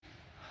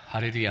哈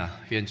利路亚！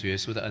愿主耶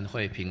稣的恩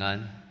惠、平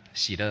安、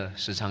喜乐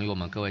时常与我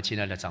们各位亲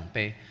爱的长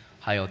辈，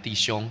还有弟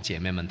兄姐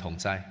妹们同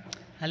在。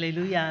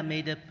Hallelujah.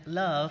 May the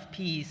love,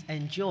 peace,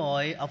 and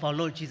joy of our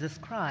Lord Jesus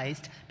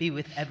Christ be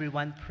with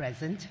everyone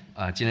present.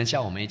 今天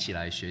下午我们一起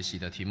来学习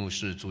的题目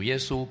是主耶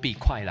稣必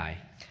快来。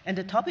And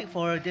the topic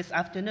for this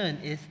afternoon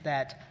is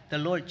that the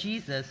Lord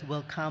Jesus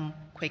will come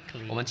我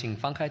quickly. 们请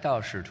翻开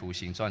到使徒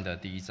行传的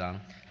第1章。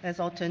Let's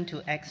all turn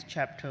to Acts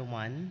chapter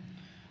 1.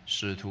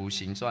 使徒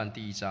行传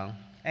第1章，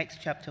 Acts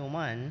chapter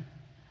 1.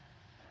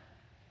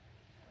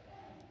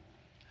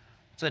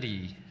 这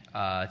里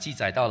记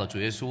载到了主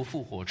耶稣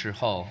复活之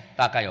后，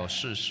大概有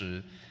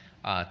40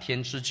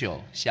天之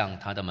久，向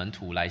他的门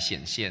徒来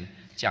显现，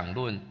讲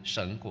论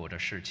神国的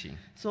事情。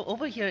So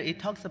over here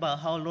it talks about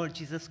how Lord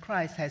Jesus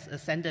Christ has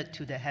ascended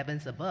to the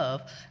heavens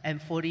above, and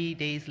 40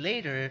 days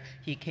later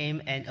he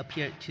came and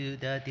appeared to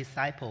the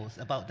disciples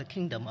about the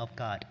kingdom of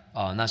God.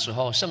 那时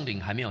候圣灵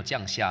还没有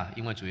降下，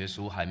因为主耶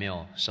稣还没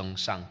有升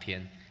上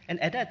天。And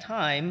at that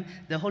time,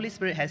 the Holy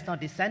Spirit has not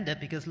descended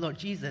because Lord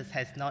Jesus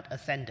has not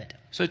ascended.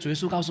 所以主耶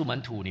稣告诉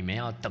门徒，你们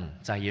要等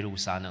在耶路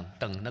撒冷，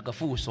等那个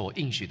父所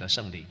应许的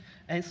圣灵。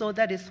And so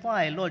that is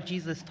why Lord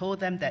Jesus told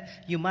them that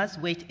you must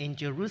wait in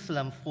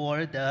Jerusalem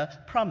for the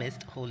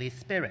promised Holy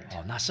Spirit.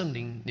 那圣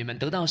灵，你们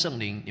得到圣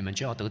灵，你们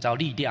就要得到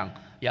力量，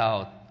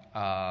要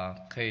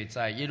可以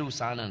在耶路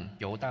撒冷、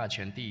犹大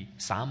全地、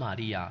撒玛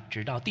利亚，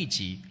直到地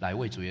极，来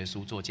为主耶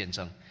稣做见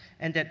证。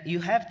And that you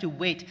have to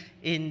wait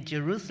in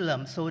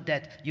Jerusalem so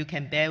that you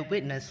can bear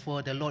witness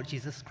for the Lord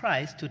Jesus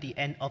Christ to the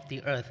end of the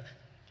earth.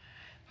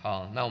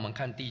 好，那我们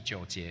看第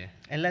9节。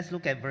And let's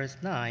look at verse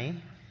 9.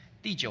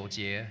 第9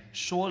节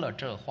说了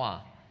这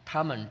话，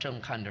他们正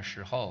看的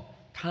时候，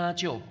他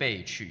就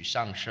被取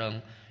上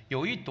升，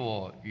有一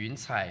朵云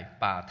彩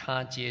把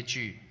他接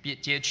去，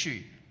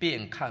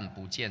便看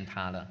不见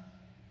他了。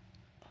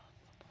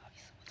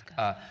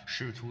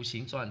使徒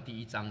行传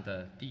第1章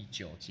的第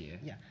9节。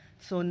Yeah.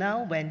 So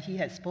now when he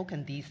had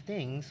spoken these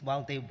things,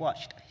 while they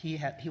watched, he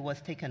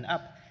was taken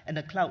up, and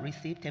the cloud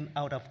received him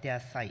out of their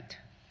sight.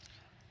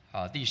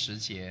 第10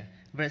节。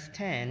Verse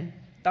 10.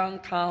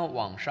 当他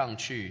往上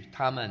去，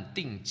他们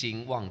定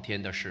睛望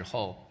天的时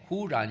候，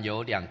忽然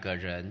有2个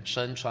人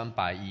身穿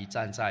白衣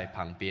站在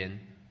旁边。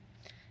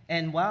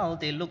And while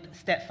they looked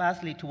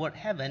steadfastly toward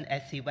heaven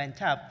as he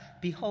went up,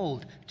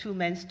 behold, 2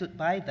 men stood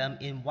by them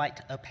in white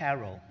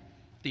apparel.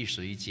 第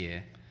11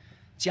节。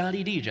加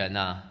利利人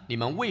啊，你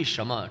们为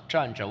什么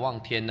站着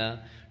望天呢？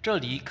这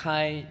离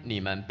开你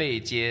们被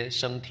接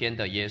升天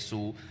的耶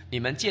稣，你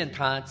们见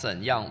他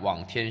怎样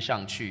往天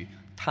上去，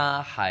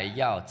他还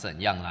要怎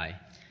样来。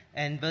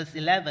And verse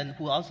 11,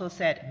 who also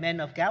said,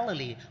 Men of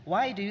Galilee,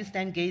 why do you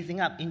stand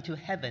gazing up into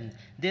heaven?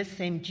 This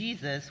same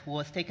Jesus who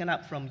was taken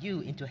up from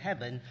you into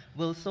heaven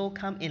will so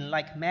come in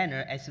like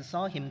manner as you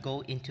saw him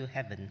go into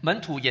heaven.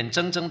 门徒眼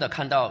睁睁地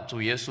看到主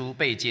耶稣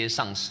被接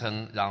上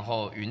升，然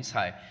后云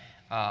彩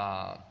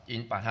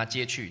把他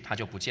接去，他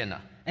就不见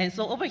了。And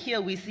so over here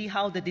we see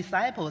how the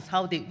disciples,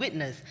 how they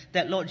witnessed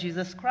that Lord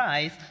Jesus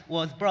Christ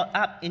was brought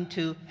up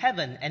into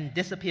heaven and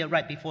disappeared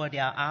right before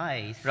their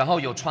eyes. 然后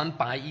有穿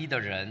白衣的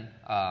人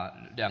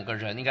2个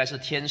人应该是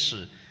天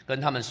使，跟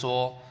他们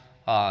说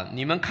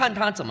你们看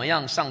他怎么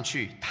样上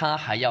去，他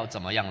还要怎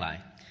么样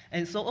来。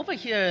And so over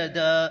here,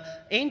 the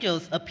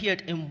angels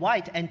appeared in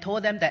white and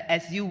told them that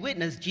as you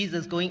witness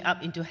Jesus going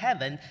up into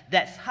heaven,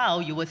 that's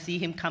how you will see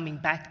him coming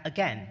back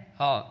again.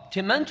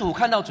 门徒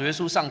看到主耶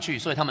稣上去，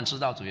所以他们知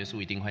道主耶稣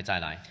一定会再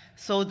来。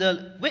So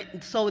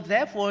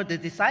therefore the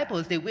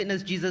disciples, they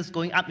witnessed Jesus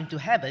going up into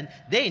heaven.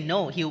 They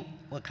know he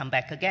will come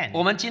back again.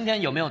 我们今天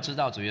有没有知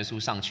道主耶稣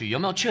上去？有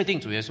没有确定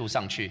主耶稣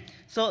上去？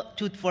 So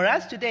for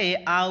us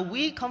today, are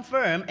we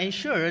confirmed and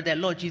sure that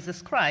Lord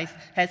Jesus Christ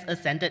has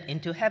ascended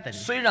into heaven?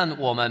 虽然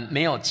我们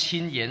没有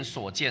亲眼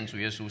所见主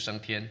耶稣升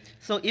天，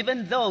 So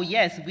even though,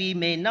 yes, we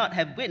may not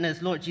have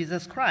witnessed Lord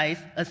Jesus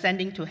Christ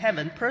ascending to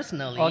heaven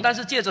personally, 但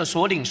是借着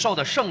所领受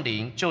的圣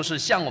灵，就是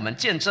向我们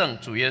见证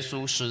主耶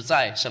稣实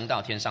在升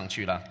到天上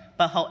去了。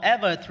 but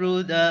however,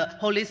 through the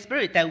Holy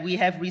Spirit that we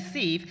have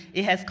received,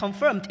 it has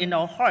confirmed in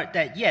our heart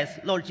that, yes,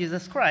 Lord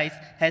Jesus Christ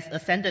has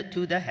ascended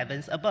to the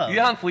heavens above.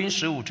 约翰福音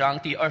15章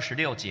第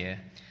26节。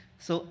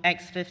So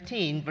Acts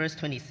 15, verse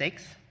 26.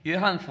 约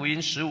翰福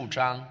音15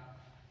章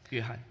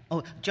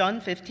，John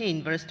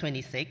 15, verse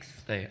 26.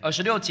 对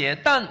，26节。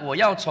但我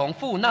要从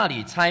父那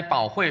里差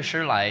保惠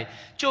师来，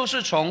就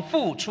是从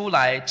父出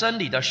来真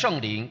理的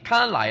圣灵，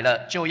他来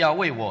了，就要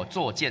为我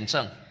做见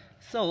证。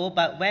So,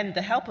 but when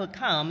the Helper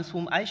comes,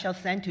 whom I shall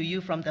send to you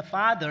from the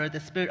Father,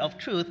 the Spirit of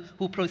truth,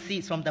 who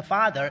proceeds from the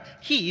Father,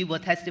 he will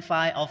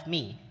testify of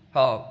me.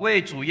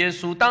 为主耶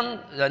稣，当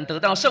人得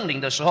到圣灵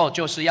的时候，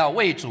就是要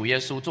为主耶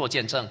稣做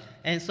见证。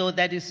And so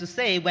that is to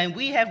say, when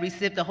we have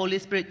received the Holy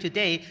Spirit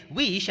today,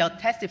 we shall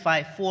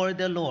testify for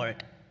the Lord.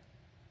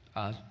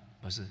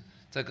 不是，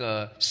这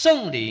个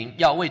圣灵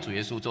要为主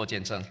耶稣做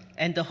见证。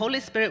And the Holy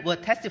Spirit will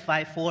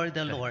testify for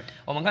the Lord.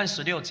 我们看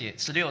16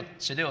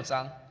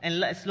章。And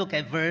let's look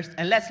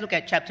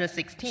at chapter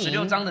 16.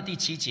 16章的第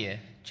7节。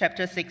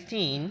chapter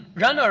 16.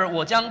 然而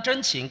我将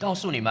真情告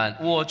诉你们，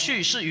我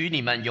去是与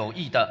你们有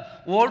益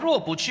的。我若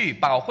不去，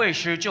保惠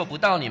师就不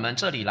到你们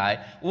这里来；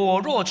我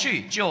若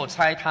去，就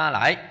差他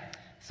来。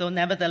So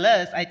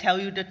nevertheless, I tell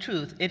you the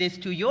truth. It is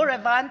to your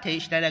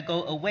advantage that I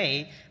go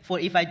away. For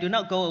if I do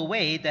not go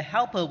away, the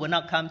Helper will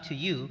not come to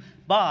you.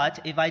 But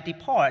if I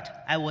depart,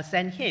 I will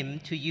send him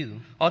to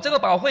you. 这个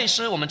保惠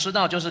师我们知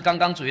道就是刚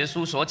刚主耶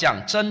稣所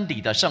讲真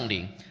理的圣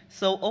灵。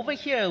So over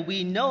here,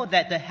 we know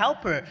that the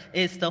Helper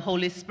is the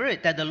Holy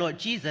Spirit that the Lord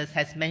Jesus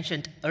has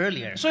mentioned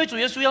earlier. 所以主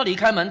耶稣要离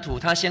开门徒，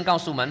他先告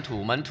诉门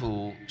徒，门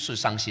徒是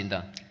伤心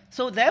的。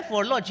So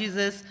therefore, Lord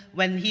Jesus,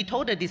 when he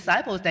told the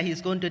disciples that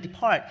he's going to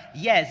depart,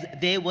 yes,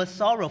 they were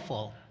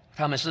sorrowful.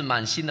 他们是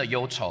满心的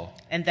忧愁，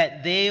 And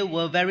that they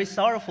were very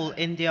sorrowful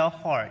in their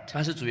heart.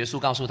 但是主耶稣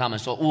告诉他们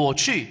说：“我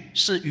去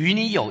是与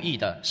你有益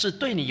的，是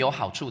对你有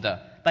好处的。”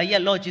 But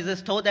yet Lord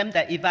Jesus told them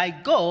that if I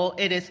go,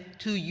 it is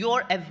to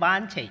your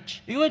advantage.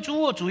 因为如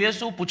果主耶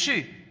稣不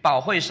去，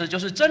保惠师就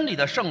是真理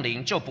的圣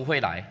灵就不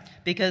会来。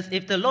 Because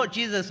if the Lord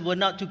Jesus were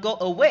not to go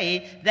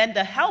away, then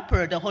the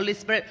Helper, the Holy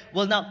Spirit,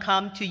 will not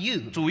come to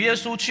you. 主耶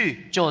稣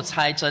去就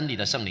差真理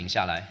的圣灵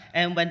下来。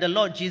 And when the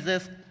Lord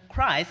Jesus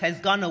Christ has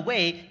gone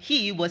away,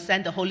 he will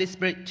send the Holy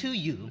Spirit to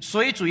you.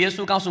 所以主耶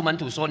稣告诉门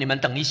徒说：“你们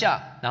等一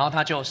下。”然后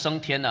他就升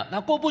天了。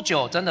那过不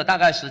久，真的大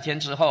概10天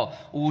之后，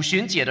五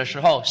旬节的时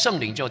候，圣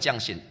灵就降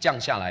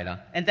下来了。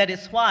 And that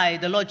is why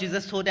the Lord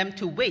Jesus told them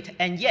to wait.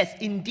 And yes,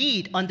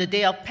 indeed, on the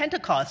day of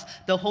Pentecost,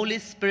 the Holy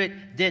Spirit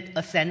did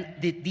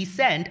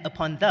descend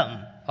upon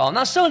them.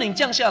 那圣灵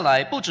降下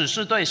来，不只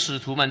是对使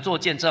徒们做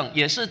见证，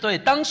也是对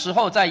当时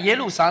候在耶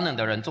路撒冷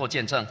的人做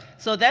见证。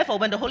 So therefore,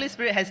 when the Holy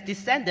Spirit has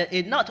descended,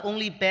 it not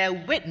only bear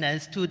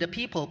witness to the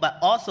people, but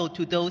also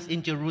to those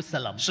in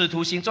Jerusalem. 使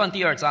徒行传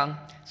第2章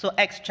So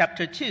Acts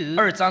chapter 2,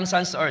 2章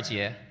32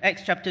节，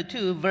 Acts chapter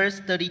 2, verse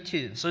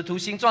 32. 使徒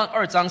行传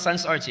2章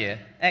32节，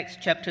 Acts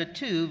chapter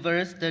 2,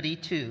 verse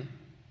 32.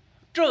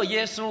 这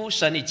耶稣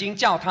神已经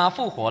叫他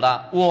复活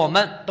了，我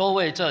们都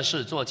为这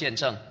事做见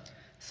证。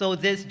 So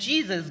this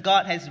Jesus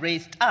God has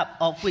raised up,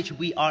 of which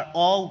we are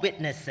all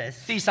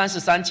witnesses. 第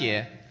33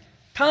节，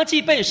他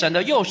既被神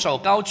的右手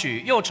高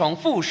举，又从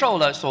父受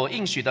了所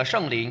应许的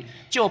圣灵，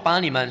就把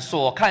你们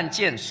所看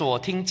见、所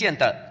听见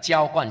的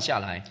浇灌下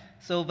来。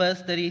 So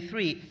verse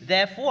 33,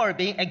 therefore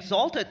being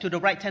exalted to the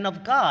right hand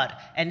of God,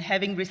 and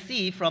having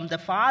received from the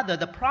Father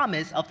the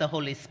promise of the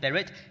Holy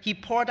Spirit, he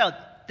poured out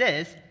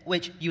this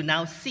which you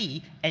now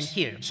see and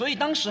hear. 所以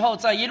当时候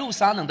在耶路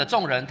撒冷的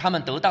众人，他们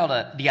得到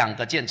了2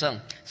个见证。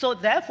 So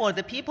therefore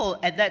the people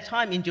at that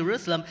time in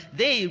Jerusalem,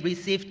 they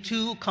received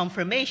 2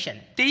 confirmation.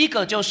 第一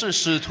个就是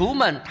使徒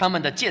们他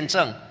们的见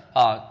证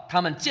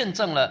他们见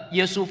证了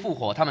耶稣复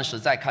活，他们实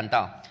在看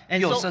到， And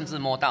又 so- 甚至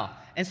摸到。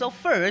 And so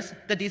first,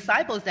 the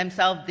disciples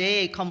themselves,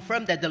 they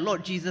confirmed that the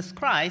Lord Jesus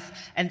Christ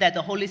and that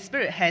the Holy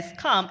Spirit has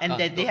come and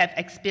that they have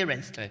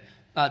experienced. 对，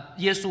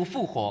耶稣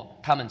复活，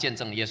他们见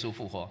证耶稣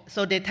复活。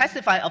 So they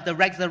testify of the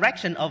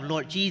resurrection of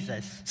Lord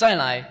Jesus. 再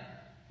来，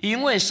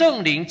因为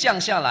圣灵降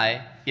下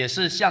来，也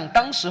是向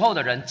当时候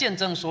的人见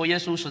证说，耶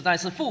稣实在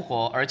是复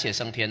活，而且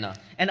升天了。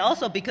 And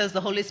also because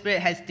the Holy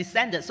Spirit has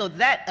descended. So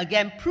that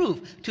again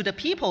proved to the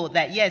people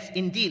that yes,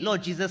 indeed,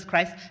 Lord Jesus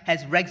Christ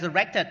has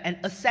resurrected and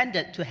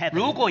ascended to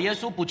如 heaven. 果耶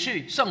稣不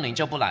去，圣灵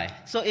就不来。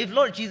 So if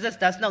Lord Jesus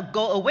does not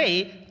go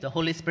away, the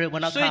Holy Spirit will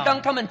not 所以当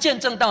come. 他们见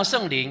证到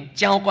圣灵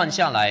浇灌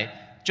下来，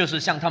就是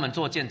向他们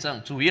做见证，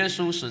主耶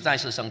稣实在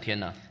是升天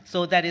了。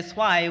 So that is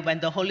why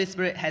when the Holy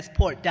Spirit has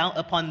poured down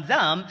upon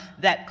them,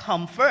 that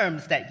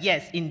confirms that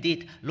yes,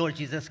 indeed, Lord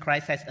Jesus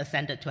Christ has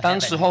ascended to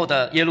当时 heaven. 候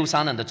的耶路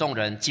撒冷的众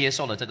人接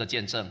受了这个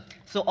见证，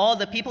 So all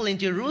the people in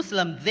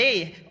Jerusalem,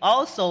 they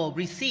also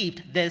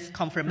received this 认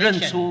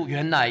confirmation. 出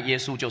原来耶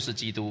稣就是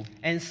基督。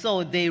 And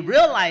so they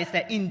realized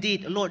that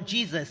indeed Lord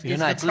Jesus 原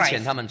is 来 the 之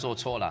前 Christ. 他们做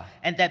错了，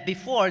 And that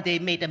before they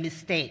made a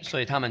mistake.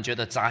 所以他们觉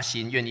得扎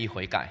心，愿意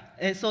悔改。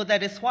 And so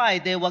that is why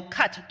they were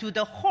cut to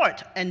the heart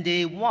and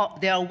they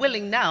are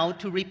willing now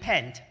to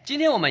repent. 今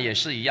天我们也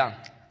是一样，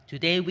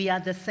 Today we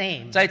are the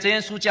same. 在真耶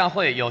稣教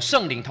会有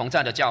圣灵同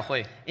在的教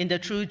会， In the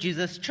true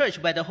Jesus church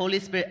where the Holy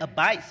Spirit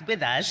abides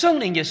with us, 圣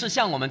灵也是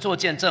向我们做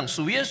见证，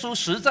属耶稣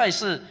实在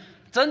是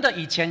真的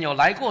以前有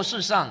来过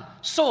世上，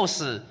受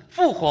死、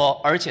复活，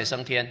而且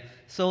升天。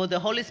 so the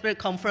Holy Spirit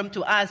confirmed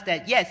to us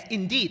that yes,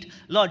 indeed,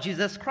 Lord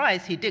Jesus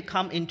Christ, he did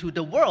come into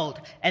the world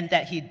and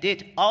that he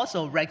did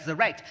also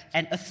resurrect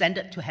and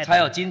ascended to 还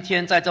有 heaven. 今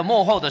天在这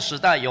末后的时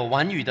代，有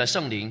完雨的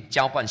圣灵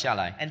浇灌下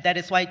来。 And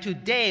that is why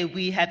today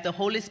we have the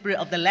Holy Spirit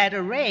of the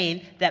latter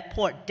rain that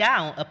poured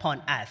down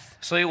upon us.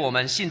 所以我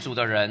们信主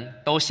的人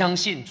都相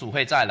信主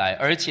会再来，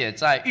而且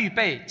在预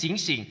备、警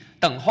醒、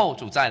等候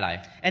主再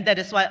来。 And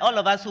that is why all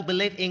of us who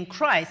believe in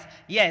Christ,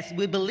 yes,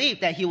 we believe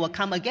that he will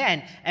come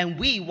again, and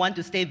we want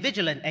to stay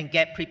vigilant and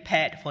get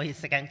prepared for his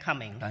second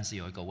coming. 但是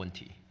有一个问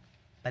题，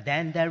 But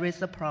then there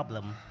is a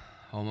problem.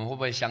 我们会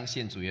不会相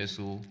信主耶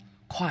稣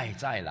快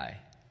再来？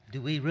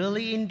 Do we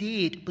really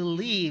indeed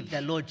believe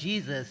that Lord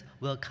Jesus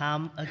will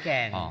come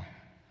again?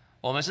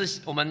 我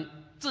们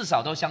至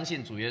少都相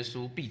信主耶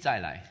稣必再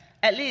来。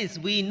At least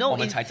we know 我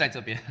们 in, 才在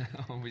这边，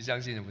我不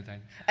相信不在。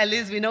at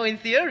least we know in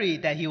theory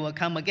that he will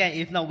come again.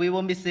 If not, we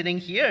won't be sitting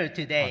here 哦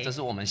today. 这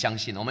是我们相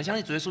信的，我们相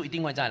信主耶稣一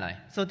定会再来。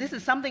 So this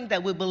is something that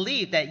we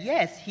believe that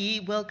yes,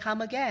 he will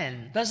come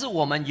again. 但是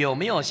我们有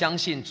没有相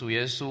信主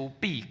耶稣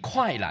必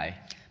快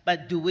来？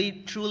 But do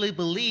we truly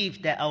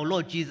believe that our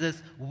Lord Jesus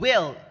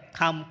will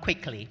come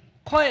quickly?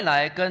 快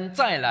来跟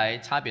再来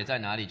差别在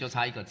哪里？就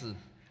差一个字。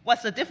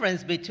 What's the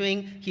difference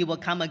between he will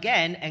come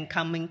again and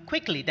coming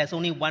quickly? There's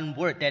only one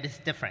word that is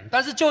different.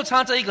 但是就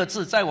差这一个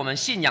字，在我们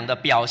信仰的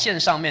表现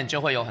上面就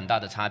会有很大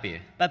的差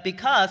别。 But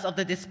because of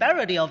the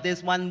disparity of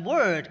this one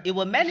word, it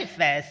will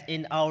manifest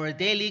in our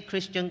daily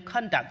Christian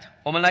conduct.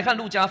 我们来看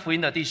路加福音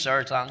的第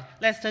12章，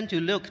 Let's turn to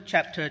Luke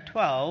chapter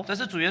 12. 这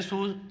是主耶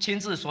稣亲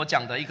自所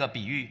讲的一个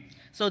比喻。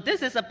 So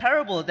this is a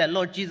parable that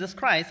Lord Jesus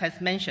Christ has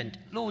mentioned.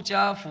 路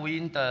加福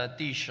音的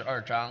第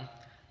12章，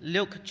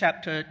 Luke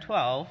chapter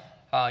 12.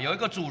 有一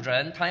个主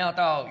人，他要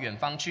到远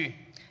方去，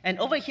 And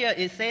over here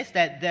it says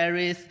that there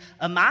is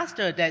a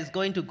master that is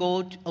going to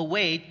go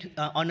away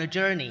on a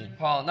journey.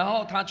 然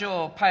后他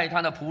就派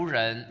他的仆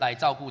人来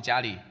照顾家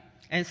里。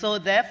 And so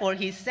therefore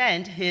he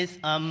sent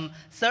his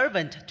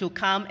servant to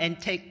come and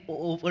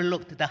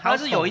overlook the 他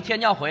是有一 household.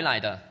 天要回来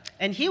的。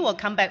 And he will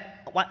come back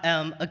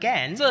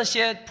again. 这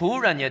些仆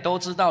人也都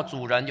知道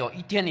主人有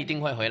一天一定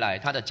会回来，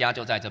他的家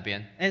就在这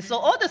边。 And so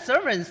all the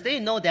servants,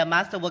 they know their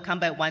master will come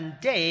back one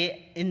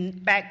day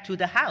back to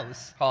the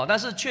house. 但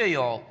是却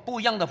有不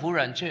一样的仆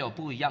人，却有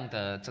不一样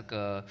的这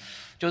个，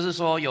就是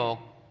说有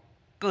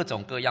各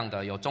种各样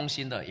的，有忠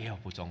心的，也有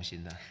不忠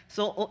心的。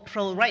 So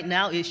right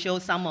now it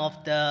shows some of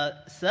the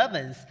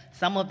servants,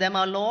 some of them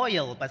are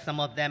loyal, but some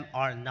of them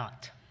are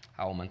not.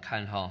 好，我们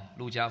看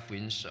路加福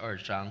音12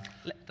章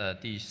的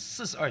第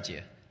42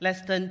节。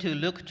 Let's turn to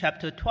Luke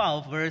chapter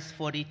 12, verse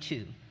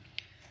 42.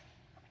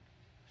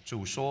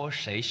 主说：“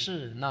谁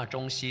是那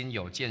忠心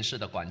有见识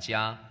的管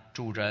家？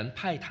主人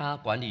派他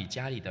管理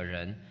家里的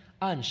人，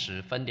按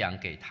时分粮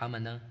给他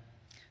们呢？”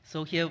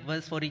 So here,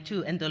 verse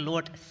 42, and the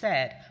Lord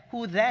said,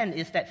 Who then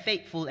is that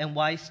faithful and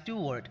wise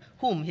steward,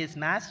 whom his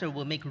master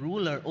will make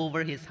ruler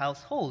over his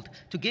household,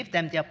 to give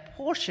them their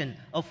portion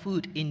of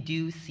food in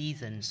due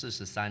season?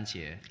 43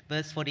节，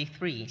 Verse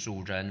 43,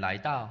 主人来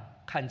到，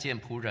看见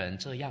仆人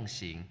这样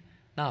行，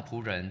那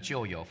仆人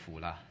就有福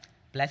了。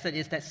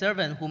 Blessed is that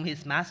servant whom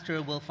his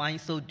master will find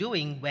so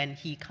doing when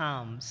he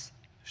comes.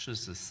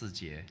 44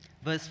节，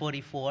 Verse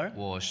 44,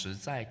 我实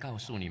在告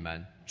诉你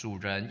们，主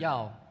人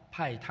要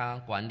派他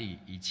管理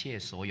一切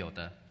所有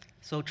的。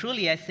 So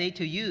truly I say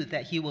to you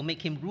that he will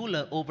make him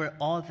ruler over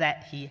all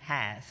that he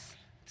has.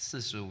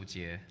 45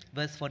节，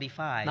 Verse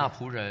 45, 那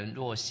仆人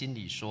若心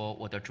里说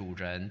我的主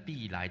人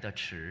必来得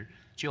迟，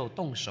就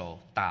动手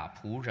打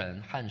仆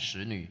人和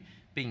使女，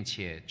并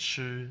且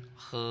吃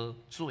喝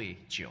醉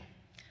酒。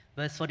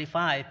 Verse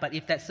 45, But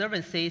if that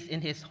servant says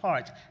in his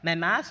heart, My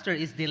master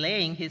is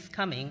delaying his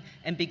coming,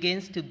 and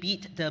begins to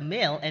beat the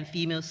male and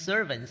female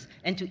servants,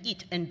 and to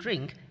eat and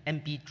drink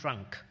and be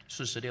drunk.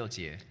 46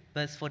节，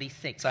 Verse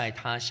 46, 在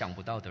他想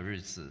不到的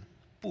日子，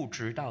不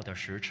知道的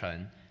时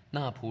辰，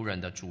那仆人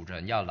的主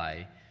人要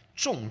来，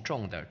重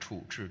重的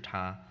处置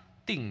他，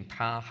定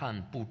他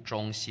和不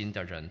忠心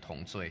的人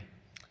同罪。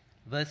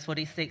 Verse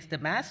 46, The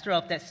master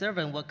of that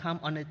servant will come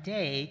on a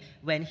day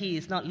when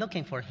he is not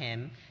looking for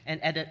him, and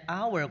at an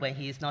hour when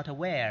he is not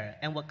aware,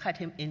 and will cut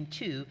him in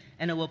two,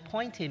 and will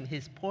appoint him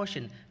his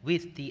portion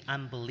with the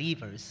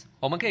unbelievers.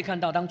 我们可以看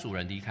到，当主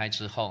人离开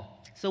之后，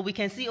 So we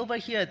can see over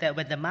here that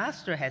when the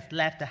master has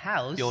left the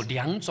house, 有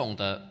两种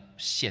的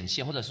显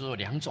现，或者是说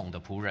两种的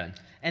仆人。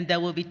 and there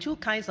will be two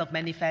kinds of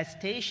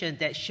manifestation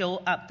that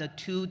show up the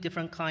two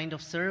different kind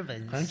of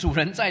可能 servants. 主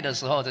人在的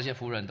时候，这些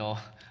仆人都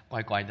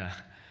乖乖的，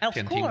 Of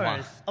挺听话。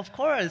 of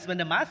course, when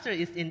the master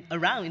is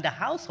around in the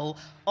household,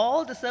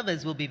 all the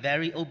servants will be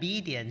very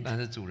obedient. 但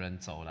是主人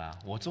走了，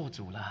我做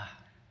主了。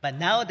 But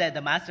now that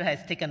the master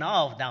has taken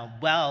off,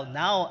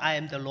 now I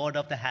am the Lord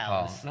of the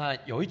好， house. 那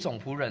有一种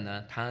仆人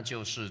呢，他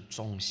就是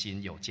忠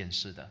心有见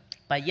识的。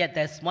 But yet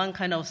there's one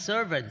kind of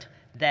servant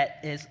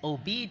that is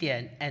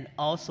obedient and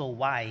also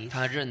wise.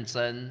 他认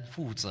真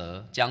负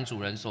责，将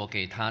主人所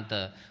给他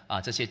的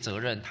这些责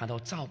任，他都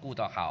照顾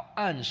得好，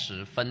按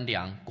时分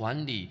粮，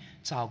管理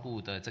照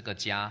顾的这个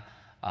家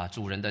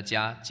主人的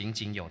家井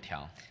井有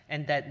条。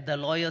 And that the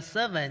loyal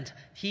servant,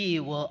 he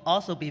will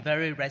also be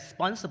very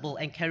responsible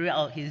and carry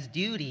out his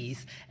duties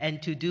and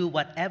to do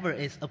whatever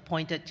is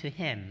appointed to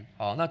him.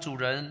 好，那主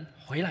人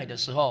回来的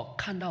时候，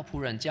看到仆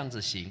人这样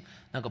子行，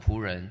那个仆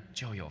人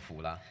就有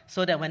福了。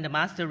 So that when the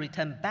master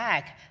returns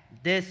back,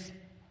 this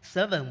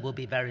servant will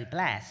be very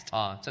blessed.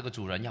 这个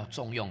主人要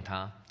重用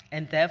他，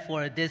 And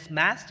therefore, this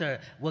master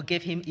will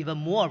give him even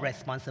more 要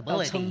称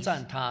responsibilities.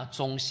 赞他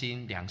忠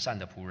心良善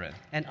的仆人。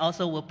 And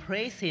also will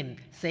praise him,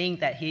 saying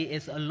that he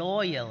is a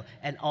loyal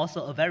and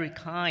also a very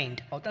kind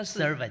但是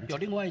servant. 有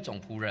另外一种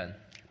仆人，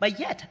 But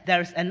yet,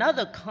 there's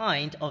another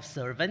kind of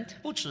servant.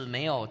 不止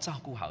没有照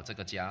顾好这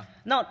个家，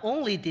 Not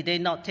only did they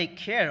not take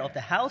care of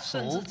the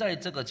甚至 household, 在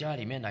这个家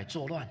里面来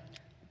作乱。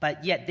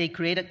but yet they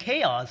created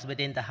chaos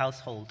within the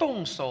household.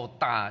 动手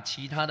打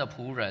其他的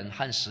仆人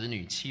和使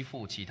女，欺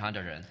负其他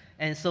的人。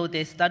And so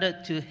they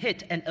started to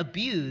hit and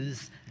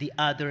abuse the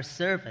other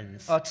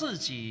servants. 自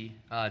己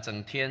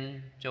整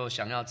天就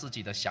想要自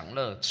己的享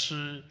乐，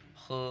吃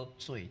喝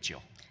醉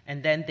酒。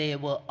And then they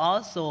will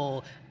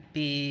also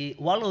be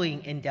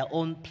wallowing in their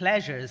own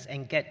pleasures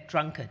and get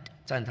drunkard.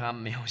 在他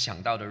没有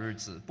想到的日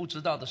子，不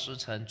知道的时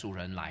辰，主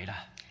人来了。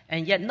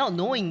And yet not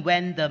knowing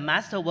when the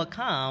master will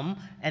come,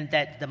 and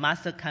that the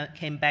master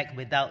came back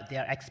without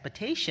their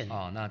expectation.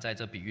 那在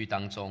这比喻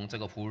当中，这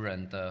个仆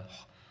人的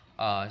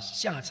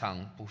下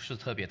场不是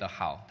特别的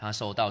好，他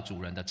受到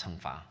主人的惩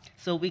罚。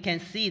So we can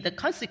see the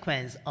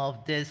consequence of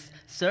this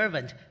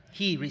servant.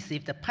 He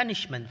received the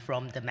punishment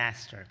from the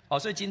master.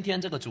 所以今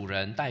天这个主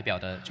人代表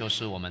的就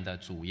是我们的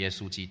主耶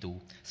稣基督。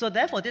So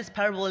therefore, this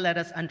parable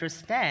let us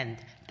understand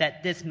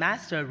that this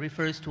master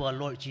refers to our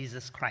Lord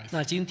Jesus Christ.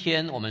 那今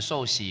天我们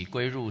受洗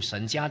归入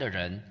神家的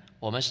人，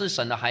我们是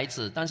神的孩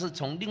子，但是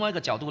从另外一个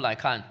角度来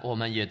看，我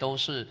们也都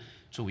是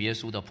主耶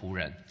稣的仆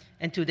人。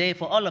And today,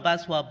 for all of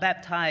us who are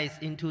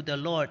baptized into the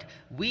Lord,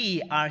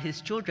 we are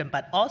His children,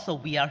 but also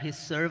we are His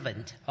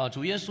servant.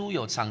 主耶稣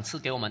有赏赐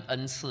给我们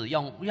恩赐，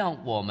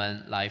让我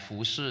们来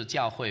服侍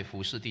教会，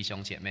服侍弟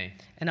兄姐妹。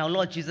And our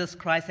Lord Jesus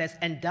Christ has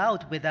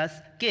endowed with us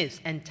gifts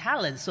and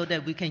talents so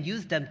that we can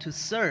use them to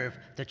serve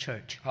the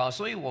church.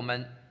 所以我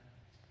们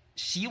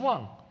希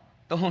望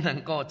都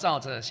能够照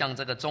着像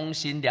这个忠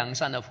心良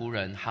善的仆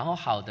人，好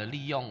好的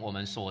利用我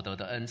们所得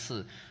的恩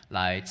赐，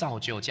来造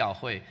就教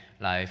会，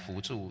来扶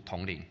助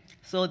统领。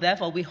So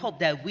therefore, we hope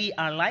that we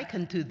are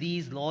likened to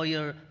these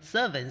loyal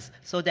servants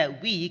so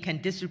that we can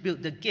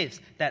distribute the gifts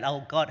that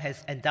our God has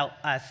endowed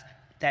us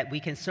that we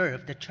can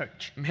serve the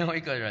church. 没有一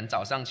个人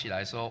早上起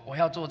来说，我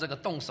要做这个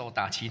动手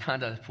打其他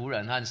的仆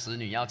人和使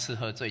女，要吃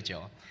喝醉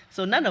酒。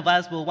So none of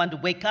us will want to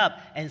wake up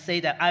and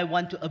say that I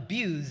want to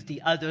abuse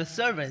the other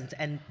servants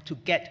and to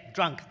get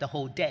drunk the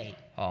whole day.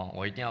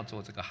 我一定要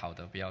做这个好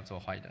的，不要做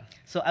坏的。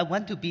So I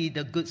want to be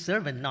the good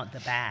servant, not the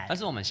但 bad.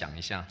 是我们想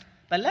一下，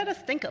 But let us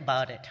think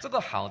about it. 这个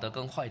好的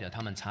跟坏的，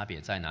他们差别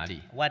在哪里？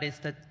 What is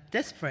the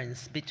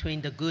difference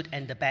between the good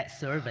and the bad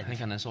你 servant?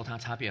 可能说它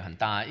差别很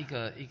大，一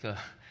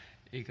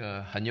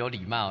个很有礼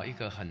貌，一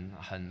个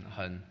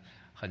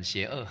很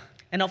邪恶。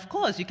And of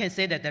course, you can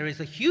say that there is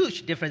a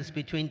huge difference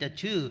between the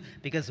two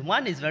because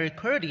one is very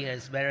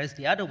courteous, whereas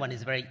the other one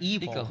is very 一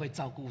个 evil. 会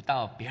照顾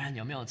到别人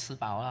有没有吃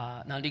饱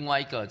啊，那另外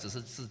一个只是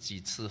自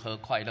己吃喝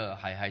快乐，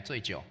还醉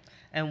酒。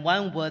And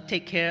one will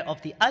take care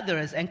of the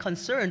others and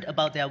concerned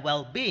about their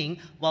well-being,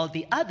 while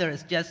the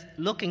others just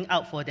looking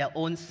out for their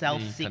own 你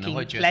可能 self-seeking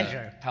会觉 pleasure.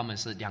 得他们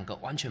是两个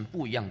完全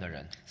不一样的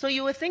人。 So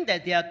you would think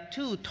that they are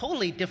two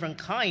totally different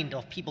kind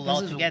of people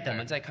但是我 altogether.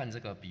 们在看这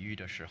个比喻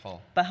的时候，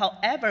 But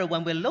however,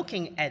 when we're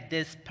looking at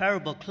this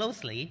parable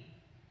closely,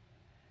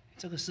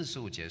 这个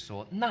45节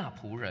说，那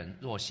仆人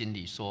若心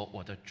里说，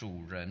我的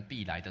主人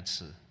必来的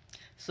迟。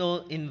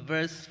 so in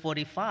verse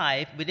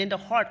 45, within the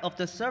heart of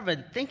the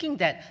servant, thinking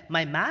that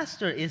my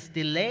master is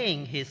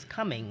delaying his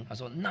coming, 他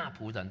说那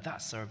仆人 that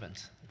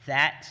servant，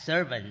 that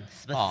servant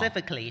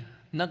specifically,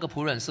 那个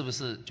仆人是不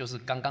是就是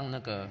刚刚那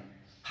个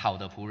好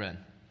的仆人？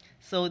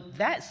 so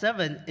that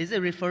servant, is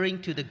it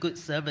referring to the good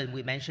servant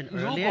we mentioned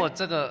如果 earlier?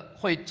 这个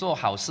会做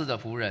好事的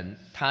仆人，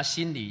他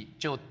心里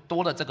就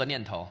多了这个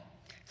念头。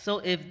 So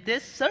if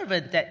this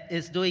servant that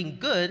is doing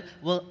good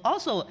will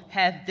also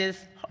have this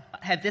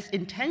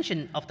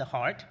intention of the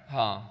heart,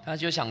 他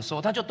就想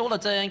说，他就多了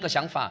这样一个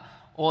想法：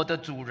我的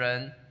主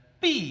人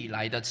必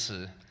来得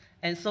迟。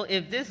 and so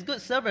if this good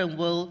servant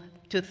will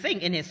to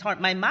think in his heart,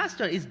 my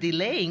master is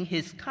delaying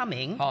his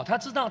coming, 他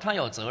知道他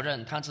有责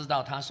任，他知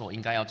道他所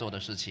应该要做的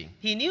事情，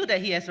 he knew that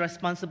he has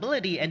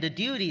responsibility and the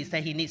duties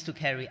that he needs to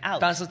carry out.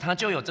 但是他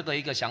就有这个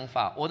一个想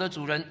法：我的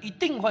主人一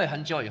定会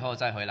很久以后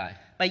再回来。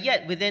 But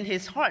yet within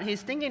his heart, he's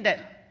thinking that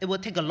it will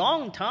take a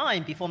long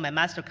time before my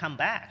master come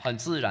back. 很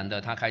自然的，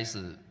他开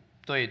始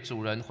对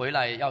主人回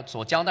来要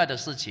所交代的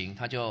事情，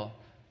他就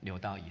留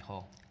到以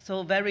后。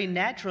 So very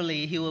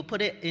naturally, he will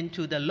put it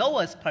into the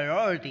lowest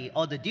priority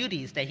or the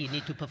duties that he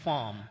need to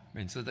perform.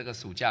 每次这个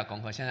暑假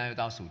功课，现在又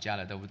到暑假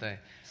了，对不对？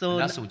 So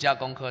那暑假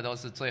功课都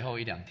是最后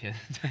1-2天，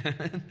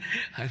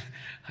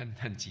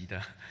很急的。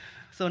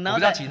 So 我 now 不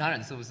知道 that 其他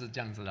人是不是这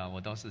样子的，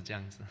我都是这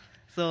样子。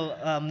 So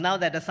now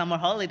that the summer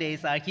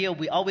holidays are here,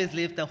 we always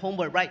leave the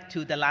homework right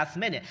to the last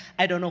minute.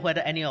 I don't know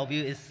whether any of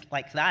you is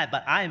like that,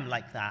 but I'm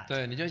like that.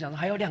 对，你就想说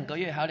还有2个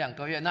月，还有2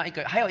个月，那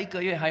还有1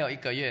个月，还有1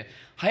个月，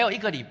还有1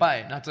个礼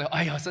拜，那最后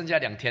哎呦，剩下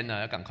2天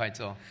了，要赶快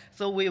做。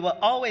 So we will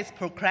always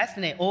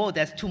procrastinate. Oh,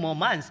 there's 2 more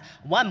months,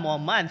 1 more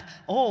month,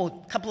 oh,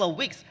 couple of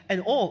weeks,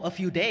 and oh, a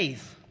few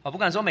days. 我不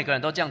敢说每个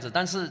人都这样子，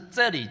但是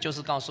这里就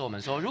是告诉我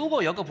们说，如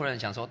果有个仆人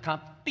想说他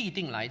必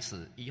定来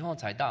迟，以后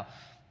才到，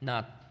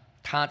那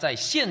他在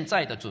现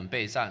在的准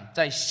备上，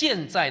在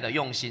现在的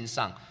用心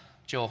上，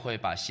就会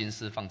把心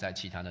思放在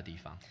其他的地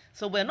方。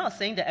 So we're not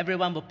saying that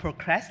everyone will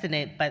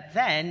procrastinate, but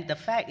then the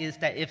fact is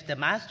that if the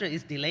master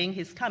is delaying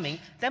his coming,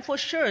 then for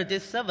sure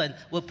this servant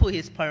will put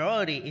his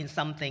priority in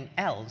something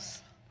else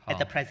at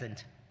the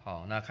present.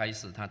 好，那开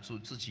始他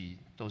自己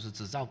都是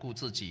只照顾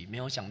自己，没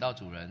有想到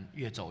主人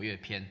越走越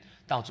偏，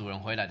到主人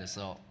回来的时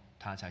候，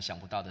他才想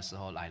不到的时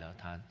候来了，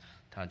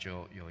他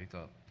就有一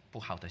个不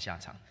好的下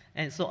场。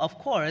 And so, of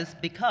course,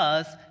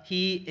 because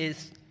he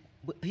is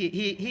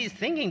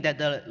thinking that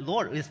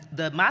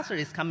the master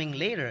is coming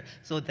later,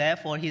 so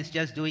therefore he's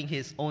just doing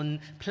his own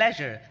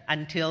pleasure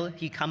until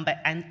he come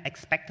back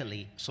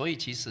unexpectedly. 所以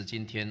其实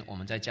今天我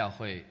们在教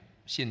会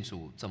信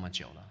主这么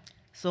久了，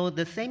 So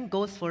the same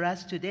goes for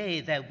us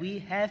today, that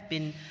we have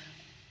been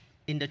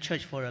in the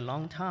church for a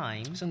long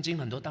time, 圣经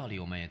很多道理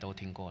我们也都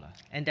听过了，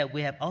 and that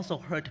we have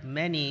also heard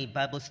many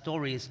Bible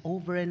stories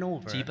over and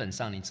基 over. 本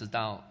上你知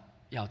道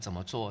要怎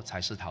么做才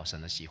是讨神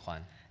的喜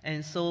欢。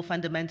 And so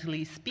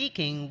fundamentally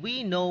speaking,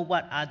 we know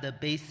what are the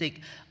basic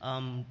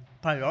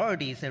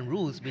priorities and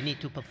rules we need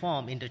to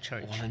perform in the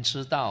church. 我们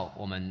知道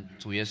我们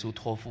主耶稣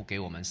托付给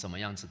我们什么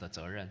样子的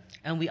责任，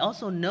 And we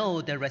also know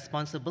the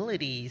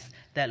responsibilities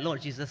that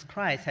Lord Jesus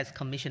Christ has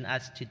commissioned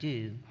us to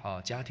do.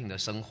 好，家庭的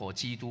生活、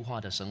基督化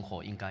的生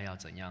活应该要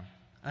怎样？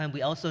 And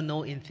we also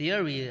know in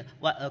theory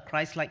what a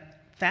Christ-like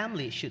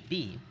family should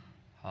be.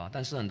 好，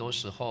但是很多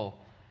时候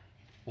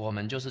我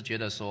们就是觉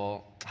得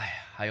说，哎呀，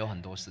还有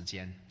很多时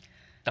间，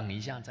等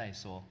一下再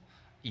说，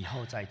以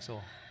后再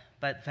做。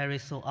 But very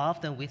so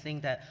often we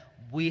think that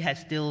we have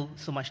still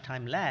so much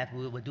time left,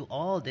 we will do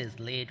all this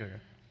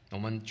later. 我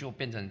们就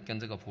变成跟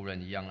这个仆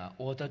人一样了，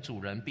我的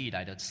主人必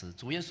来的迟，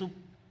主耶稣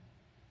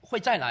会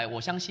再来，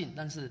我相信，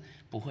但是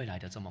不会来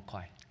的这么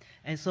快。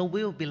 And so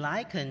we will be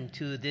likened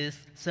to this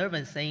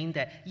servant saying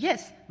that,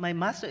 yes, my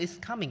master is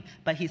coming,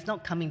 but he's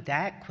not coming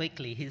that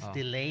quickly. He's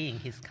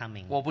delaying his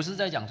coming. 我不是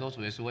在讲说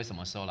主耶稣会什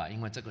么时候来，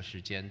因为这个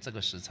时间、这个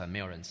时辰没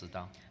有人知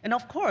道。 And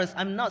of course,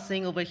 I'm not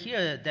saying over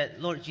here that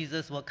Lord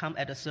Jesus will come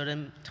at a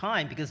certain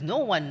time, because no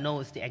one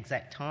knows the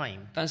exact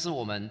time. 但是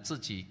我们自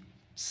己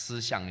思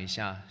想一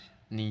下，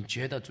你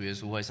觉得主耶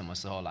稣会什么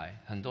时候来？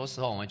很多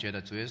时候我们会觉得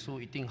主耶稣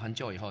一定很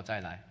久以后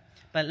再来。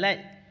 But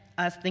let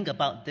us think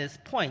about this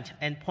point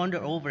and ponder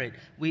over it.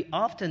 We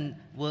often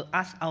will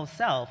ask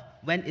ourselves,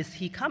 when is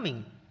he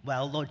coming?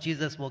 Well, Lord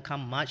Jesus will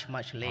come much,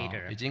 much 已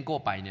later. 经过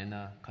100年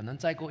了，可能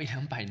再过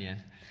100-200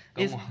年，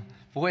跟 Is- 我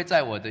不会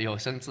在我的有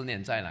生之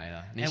年再来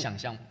了。你想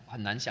象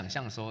很难想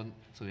象说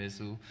主耶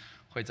稣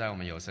会在我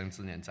们有生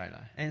之年再来。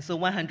 And so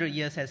 100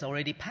 years has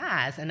already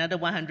passed. Another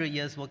 100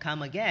 years will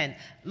come again.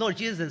 Lord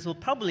Jesus will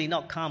probably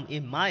not come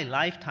in my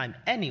lifetime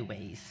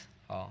anyways.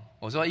 哦，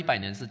我说100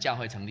年是教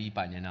会成立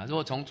100年了。如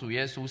果从主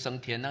耶稣升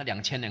天，那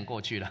2000年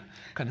过去了，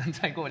可能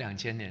再过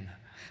2000年了。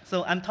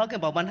 So I'm talking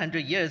about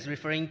 100 years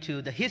referring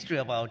to the history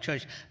of our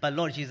church. But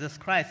Lord Jesus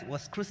Christ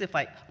was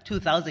crucified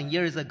 2,000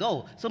 years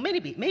ago. So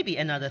maybe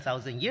another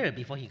 1,000 years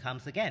before he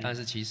comes again. 但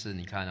是其实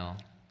你看哦，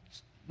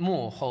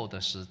末后的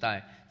时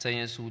代，真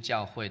耶稣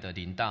教会的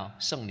临到，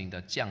圣灵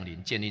的降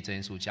临，建立真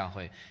耶稣教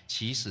会，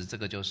其实这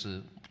个就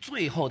是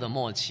最后的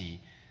末期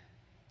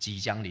即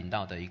将临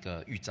到的一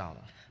个预兆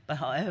了。 But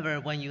however,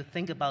 when you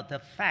think about the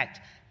fact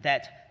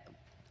that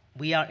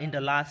we are in the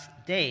last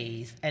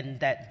days and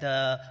that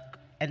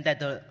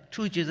the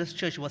true Jesus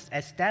Church was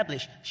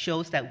established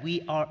shows that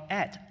we are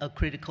at a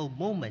critical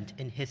moment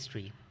in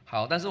history.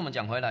 好，但是我们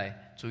讲回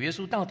来，主耶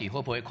稣到底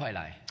会不会快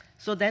来，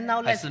 So then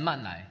now 还是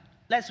慢来？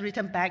 let's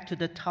return back to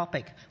the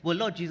topic. Will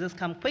Lord Jesus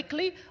come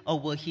quickly or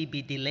will he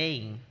be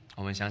delaying?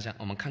 我们想想，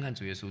我们看看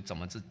主耶稣怎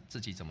么自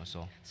己怎么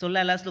说。 So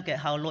let us look at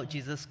how Lord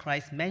Jesus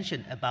Christ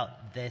mentioned about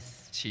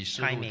this 启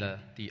示录 timing. 的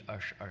第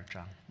22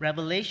章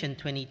Revelation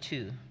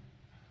 22.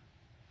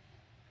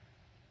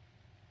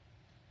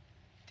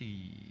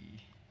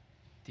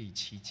 第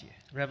7节，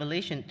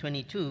 Revelation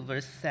 22,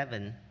 verse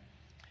 7.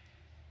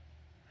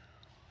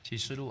 启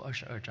示录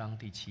22章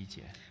第7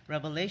节。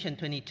 Revelation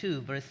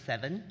 22, verse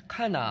 7.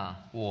 看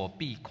啊，我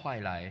必快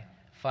来，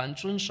凡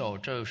遵守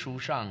这书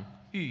上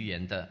预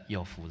言的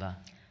有福了。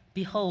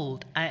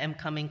 Behold, I am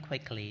coming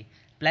quickly.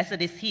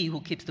 Blessed is he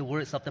who keeps the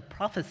words of the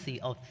prophecy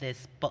of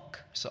this book.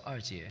 12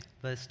节，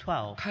 Verse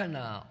 12. 看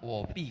啊，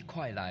我必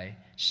快来，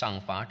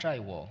赏罚在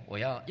我，我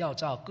要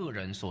照个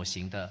人所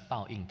行的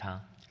报应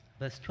他。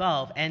 Verse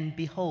 12. And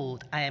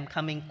behold, I am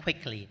coming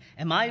quickly,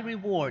 and my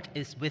reward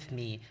is with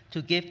me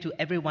to give to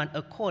everyone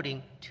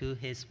according to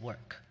his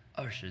work.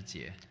 20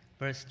节，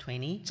 Verse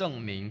 20.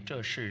 证明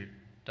这事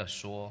的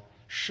说，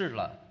是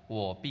了，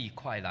我必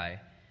快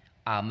来。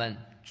阿门。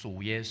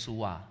主耶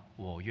稣啊，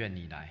我愿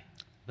你来。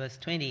 Verse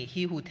 20.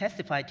 He who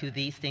testified to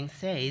these things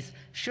says,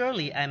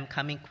 Surely I am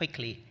coming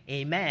quickly.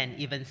 Amen.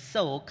 Even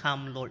so,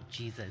 come, Lord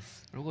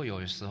Jesus. 如果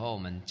有时候我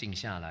们静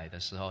下来的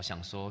时候，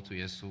想说主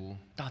耶稣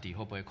到底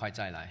会不会快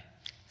再来？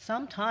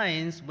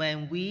 Sometimes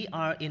when we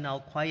are in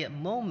our quiet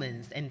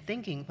moments and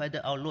thinking whether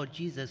our Lord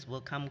Jesus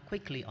will come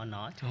quickly or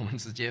not, 我们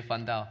直接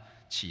翻到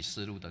启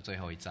示录的最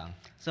后一章。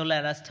 so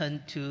let us turn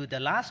to the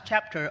last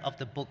chapter of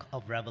the book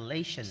of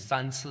Revelation.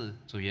 3次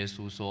主耶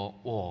稣说：“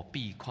我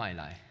必快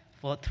来。”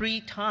 For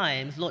 3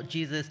 times, Lord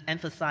Jesus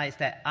emphasized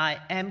that I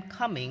am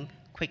coming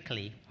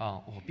quickly.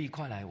 我必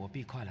快来，我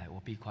必快来，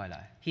我必快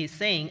来。 He's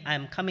saying,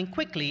 I'm coming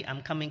quickly,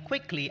 I'm coming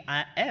quickly,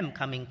 I am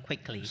coming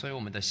quickly. 所以我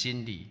们的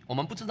心里，我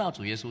们不知道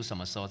主耶稣什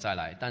么时候再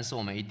来，但是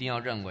我们一定要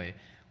认为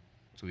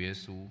主耶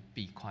稣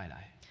必快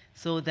来。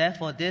 So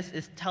therefore, this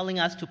is telling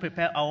us to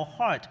prepare our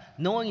heart,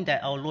 knowing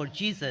that our Lord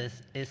Jesus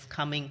is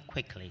coming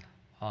quickly.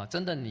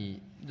 真的，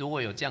你如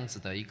果有这样子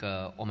的一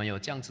个，我们有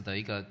这样子的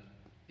一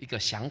个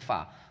想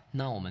法，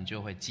那我们就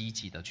会积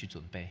极的去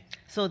准备。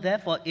 So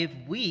therefore, if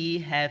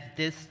we have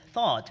this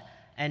thought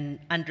and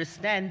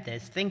understand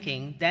this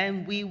thinking,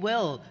 then we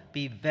will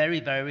be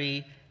very,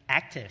 very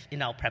active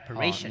in our 你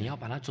preparation. 要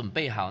把它准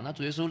备好，那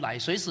主耶稣来，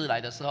随时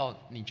来的时候，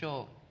你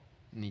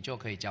就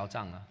可以交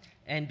账了。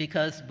 And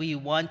because we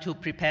want to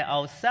prepare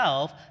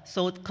ourselves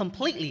so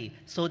completely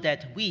so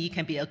that we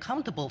can be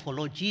accountable for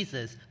Lord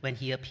Jesus when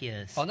he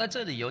appears. 在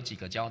这里有几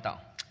个教导。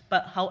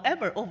 But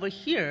however, over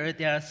here,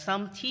 there are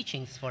some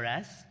teachings for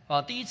us.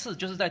 第一次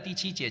就是在第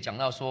7节讲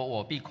到说，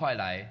我必快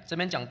来。这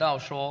边讲到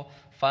说，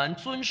凡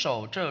遵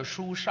守这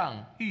书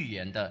上预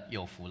言的，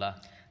有福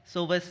了。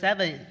 So verse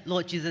 7,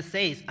 Lord Jesus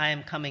says, I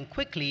am coming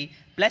quickly.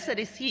 Blessed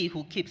is he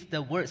who keeps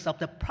the words of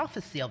the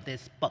prophecy of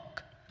this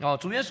book.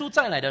 主耶稣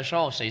再来的时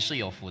候，谁是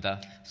有福的？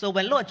 So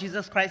when Lord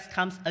Jesus Christ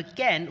comes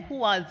again,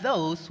 who are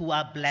those who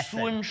are blessed?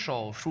 遵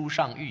守书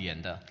上预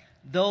言的。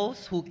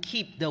 Those who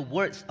keep the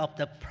words of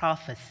the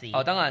prophecy.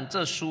 当然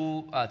这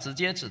书直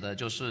接指的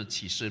就是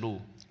启示录。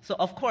 So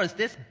of course,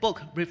 this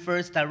book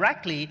refers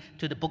directly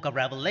to the book of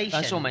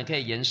但是我 Revelation. 们可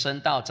以延伸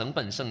到整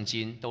本圣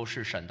经都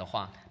是神的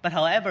话。 But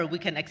however, we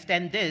can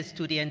extend this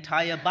to the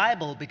entire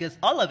Bible because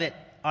all of it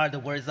are the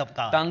words of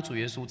God. 当主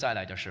耶稣再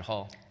来的时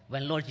候，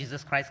 When Lord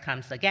Jesus Christ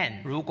comes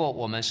again, 如果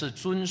我们是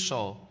遵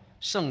守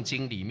圣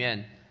经里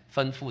面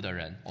吩咐的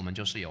人，我们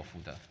就是有福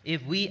的。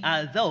 if we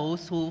are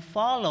those who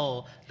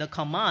follow the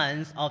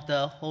commands of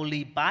the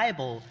Holy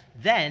Bible,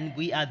 then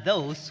we are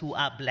those who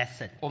are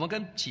blessed. 我们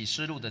跟启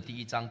示录的第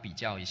1章比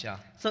较一下，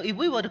 So if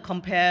we were to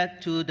compare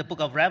to the book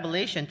of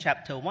Revelation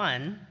chapter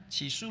 1,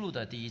 启示录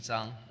的第1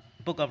章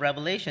book of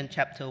Revelation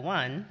chapter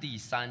 1, 第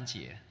3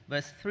节，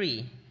 verse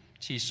 3,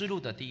 启示录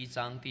的第1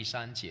章第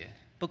3节，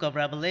 book of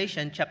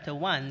Revelation chapter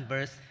 1,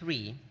 verse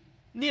 3.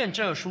 念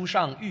这书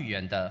上预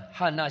言的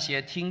和那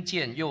些听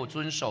见又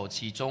遵守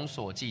其中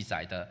所记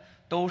载的，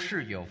都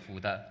是有福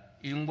的，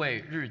因为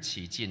日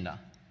期近了。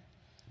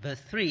 Verse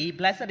 3,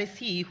 Blessed is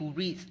he who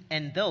reads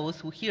and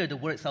those who hear the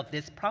words of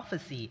this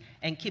prophecy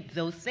and keep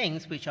those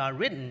things which are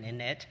written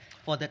in it,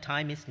 for the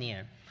time is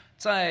near.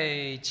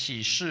 在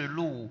启示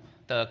录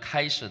的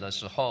开始的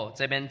时候，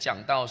这边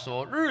讲到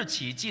说，日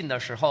期近的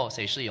时候，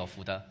谁是有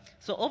福的？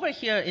 So over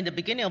here in the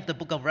beginning of the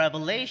book of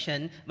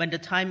Revelation, when the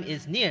time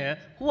is near,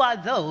 who are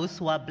those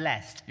who are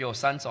blessed? 有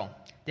3种。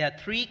 There are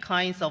three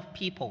kinds of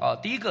people.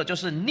 第一个就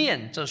是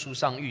念这书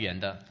上预言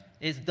的。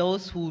 Is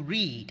those who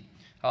read.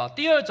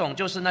 第二种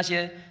就是那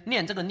些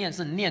念，这个念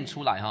是念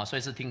出来所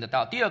以是听得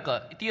到。第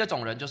二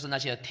种人就是那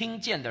些听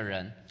见的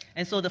人。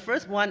 And so the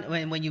first one,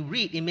 when you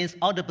read, it means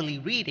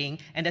audibly reading.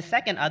 And the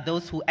second are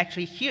those who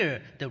actually hear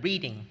the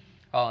reading.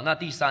 那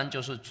第3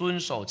就是遵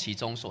守其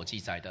中所记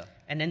载的。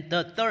 And then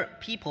the third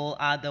people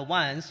are the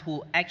ones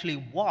who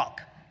actually walk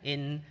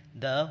in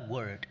the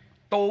word.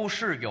 都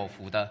是有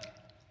福的。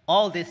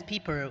 All these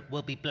people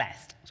will be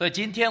blessed. 所以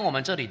今天我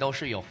们这里都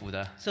是有福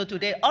的。 So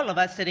today, all of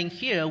us sitting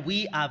here,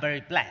 we are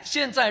very blessed.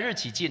 现在日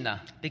期近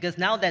了。 Because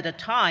now that the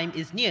time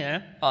is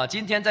near,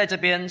 今天在这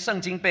边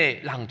圣经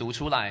被朗读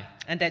出来，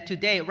 and that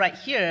today, right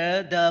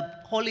here, the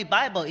Holy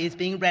Bible is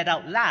being read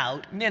out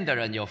loud, 念的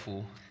人有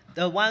福，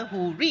 the one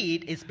who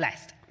read is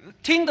blessed.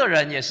 听的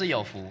人也是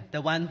有福。 The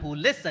one who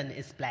listen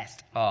is blessed.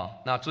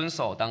 那遵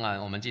守当然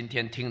我们今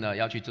天听了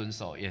要去遵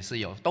守，也是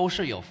都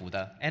是有福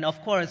的。 And of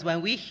course,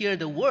 when we hear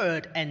the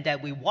word and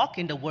that we walk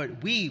in the word,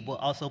 we will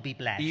also be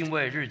blessed. 因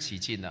为日期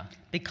近了。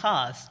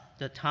 Because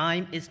the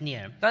time is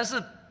near. 但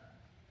是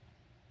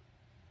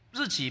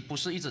日期不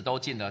是一直都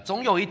近的，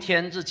总有一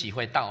天日期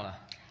会到了。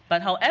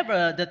 But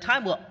however, the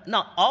time will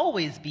not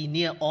always be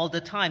near all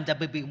the time. There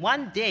will be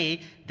one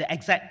day the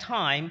exact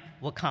time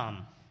will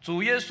come.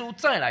 主耶稣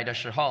再来的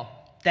时候，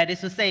 That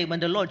is to say, when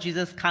the Lord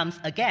Jesus comes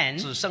again,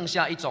 只剩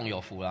下一种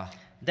有福了，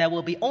 there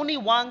will be only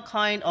one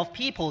kind of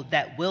people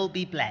that will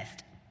be blessed.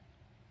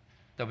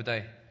 对不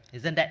对？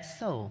 Isn't that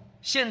so?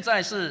 现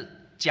在是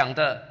讲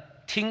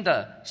的、听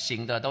的、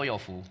行的都有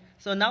福，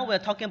 So now we're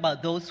talking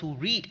about those who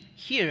read,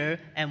 hear,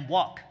 and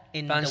walk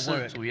in 但 the 是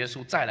word. 主耶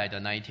稣再来的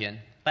那一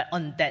天， But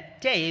on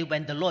that day,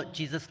 when the Lord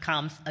Jesus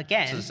comes 只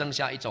again, 剩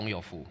下一种有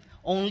福，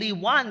 only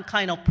one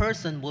kind of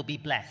person will be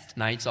blessed.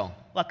 哪一种？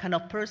 What kind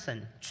of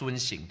person? 遵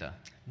行的。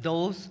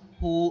 Those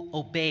who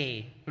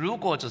obey. 如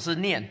果只是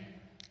念，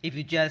 If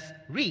you just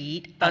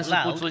read 但 out 是不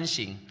loud, 遵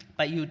行，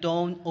 but you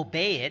don't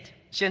obey it,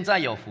 现在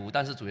有福，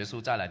但是主耶稣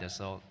再来的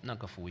时候，那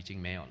个福已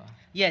经没有了。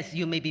 yes,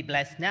 you may be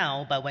blessed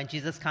now, but when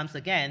Jesus comes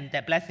again,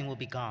 that blessing will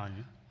be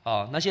gone.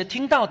 那些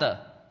听到的，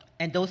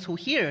 And those who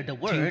hear the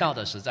听 word, 到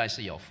的实在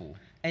是有福。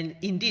 and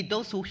indeed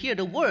those who hear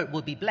the word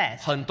will be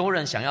blessed. 很多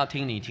人想要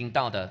听你听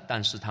到的，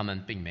但是他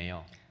们并没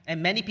有。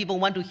And many people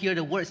want to hear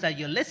the words that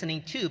you're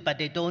listening to, but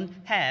they don't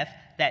have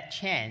that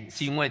是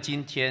chance. 因为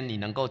今天你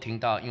能够听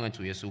到，因为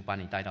主耶稣把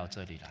你带到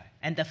这里来。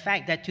 And the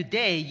fact that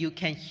today you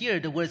can hear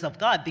the words of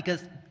God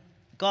because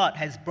God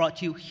has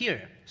brought you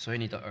here. 所以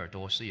你的耳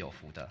朵是有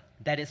福的，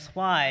 That is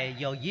why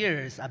your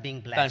ears are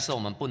being 但 blessed. 是我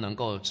们不能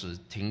够只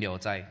停留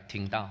在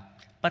听到，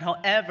 But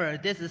however,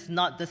 this is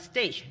not the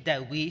stage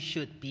that we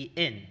should be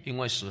in. 因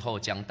为时候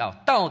将到。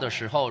到的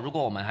时候，如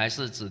果我们还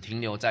是只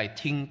停留在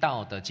听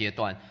到的阶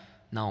段，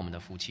那我们的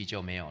福气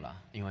就没有了，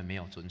因为没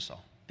有遵守。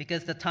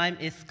 Because the time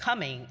is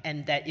coming,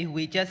 and that if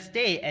we just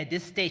stay at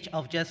this stage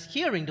of just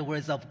hearing the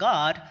words of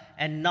God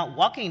and not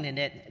walking in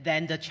it,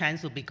 then the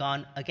chance will be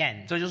gone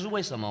again. 这就是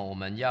为什么我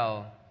们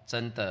要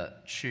真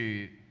的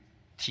去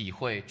体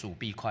会主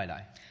必快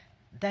来。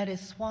 That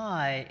is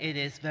why it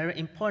is very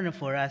important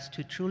for us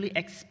to truly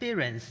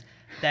experience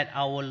that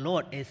our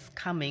Lord is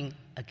coming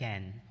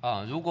again.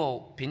 如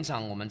果平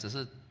常我们只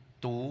是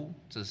读、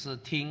只是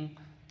听，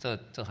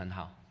这很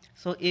好。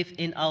 So if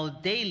in our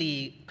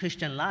daily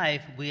Christian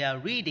life we are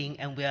reading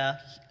and we are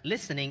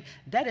listening,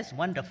 that is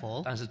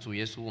wonderful. 但是主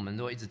耶稣，我们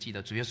都一直记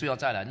得，主耶稣要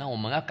再来，那我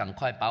们要赶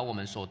快把我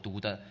们所读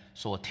的、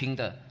所听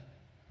的，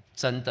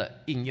真的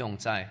应用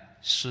在、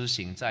施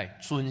行在、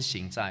遵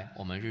行在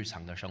我们日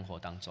常的生活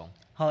当中。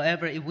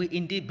 However, if we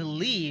indeed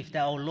believe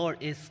that our Lord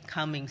is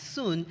coming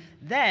soon,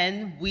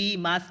 then we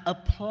must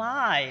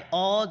apply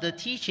all the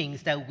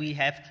teachings that we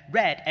have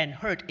read and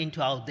heard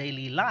into our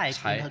daily life,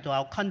 才- into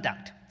our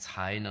conduct,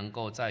 才能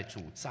够在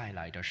主再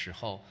来的时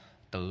候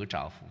得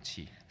着福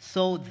气。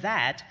 so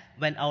that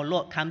when our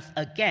Lord comes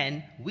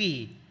again,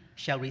 we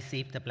shall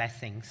receive the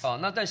blessings.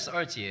 那在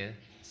12节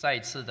再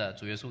一次的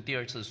主耶稣第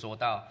二次说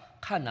到：“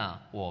看哪，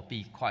我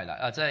必快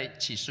来。”在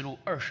启示录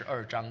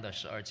22章的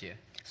12节，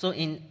 So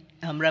in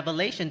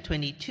Revelation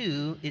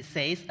 22, it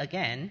says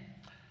again,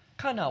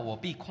 看哪，我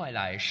必快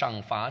来，赏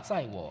罚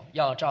在我，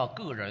要照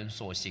个人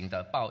所行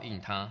的报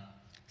应他。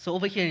 so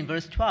over here in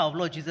verse 12,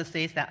 Lord Jesus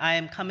says that I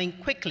am coming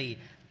quickly,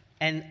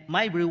 and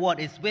my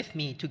reward is with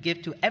me to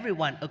give to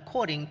everyone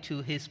according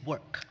to his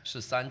work.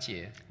 13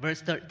节，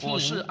 Verse 我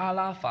是 13, 阿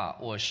拉法，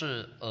我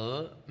是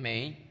俄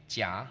梅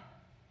甲，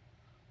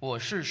我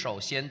是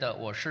首先的，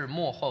我是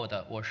末后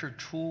的，我是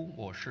初，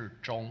我是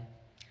终。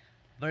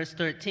 verse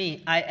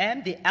 13, I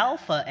am the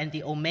Alpha and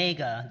the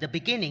Omega, the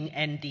beginning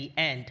and the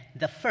end,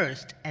 the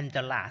first and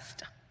the last.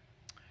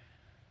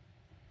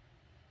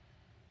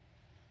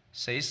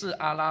 谁是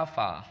阿拉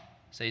法？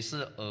谁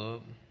是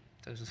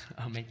这是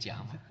俄梅甲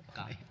吗？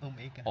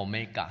 Omega.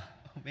 Omega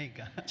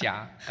Omega.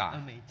 甲嘎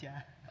Omega.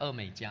 二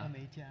美加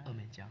Omega. 二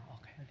美加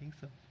OK I think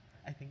so.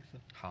 I think so.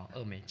 好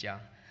二美加，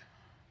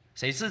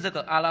谁是这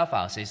个阿拉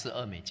法？谁是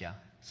二美加？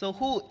 So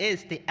who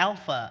is the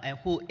Alpha and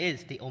who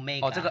is the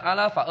Omega? 这个阿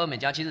拉法二美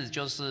加其实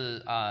就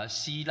是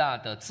希腊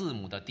的字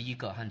母的第一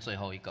个和最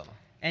后一个嘛。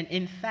 And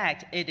in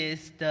fact, it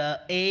is the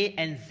A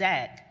and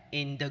Z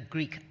in the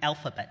Greek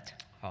alphabet.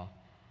 好，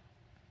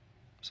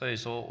所以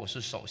说我是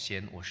首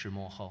先，我是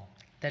末后。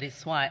 That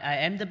is why I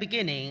am the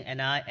beginning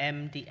and I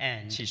am the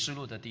end. 启示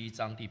录的第1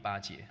章第8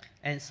节，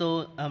 And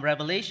so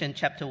Revelation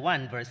chapter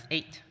 1 verse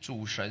 8.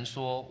 主神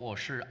说：“我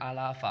是阿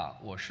拉法，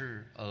我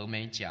是俄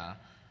美甲。”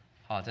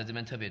好，在这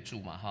边特别注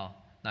嘛哈，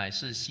乃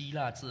是希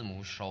腊字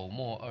母首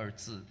末二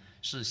字，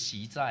是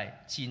习在、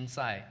今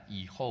在、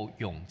以后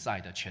永在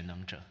的全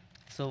能者。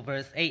 So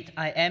verse 8,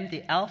 I am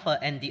the Alpha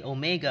and the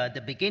Omega, the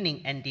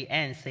beginning and the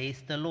end, says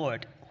the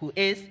Lord, who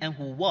is and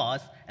who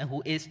was and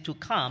who is to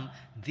come,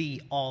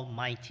 the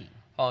Almighty.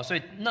 所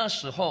以那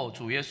时候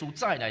主耶稣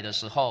再来的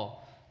时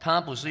候，他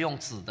不是用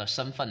子的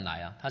身份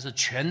来啊，他是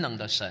全能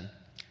的神。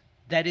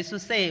 That is to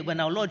say, when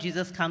our Lord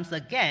Jesus comes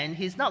again,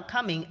 he's not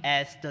coming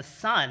as the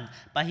Son,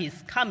 but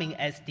he's coming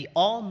as the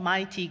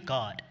Almighty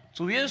God.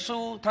 主耶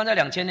稣他在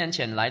2000年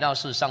前来到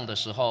世上的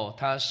时候，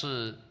他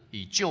是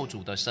以救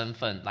主的身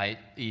份来，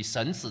以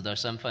神子的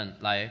身份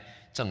来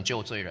拯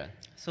救罪人。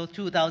 So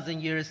 2,000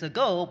 years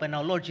ago, when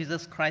our Lord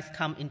Jesus Christ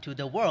came into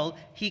the world,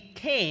 he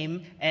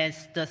came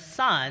as the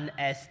Son,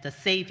 as the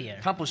Savior.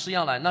 他不是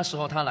要来，那时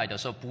候他来的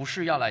时候，不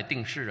是要来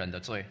定世人的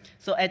罪，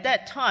 So at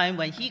that time,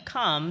 when he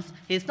comes,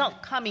 he's not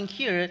coming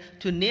here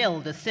to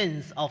nail the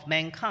sins of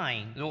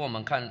mankind. 如果我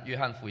们看约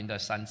翰福音的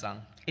3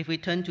章If we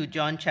turn to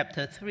John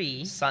chapter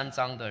 3, ，3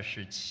章的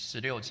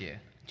16节，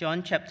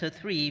 John chapter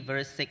 3,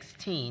 verse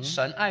 16.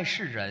 神爱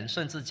世人，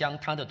甚至将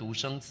他的独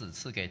生子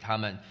赐给他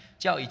们，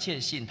叫一切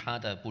信他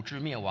的不至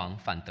灭亡，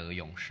反得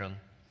永生。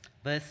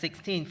 Verse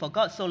 16, For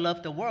God so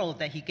loved the world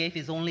that he gave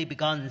his only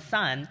begotten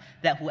Son,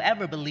 that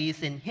whoever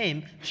believes in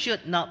him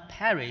should not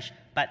perish,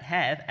 but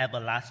have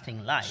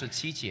everlasting life.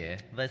 17节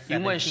Verse，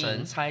因为 17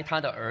神差他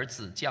的儿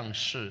子降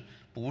世，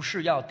不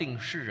是要定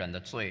世人的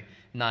罪，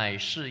乃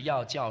是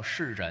要叫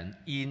世人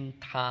因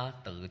他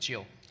得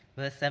救。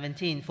 Verse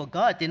 17, For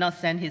God did not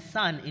send his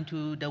Son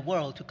into the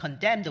world to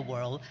condemn the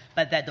world,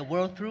 but that the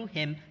world through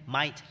him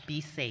might be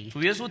saved.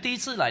 主耶稣第一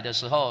次来的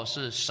时候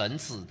是神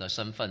子的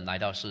身份来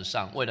到世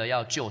上，为了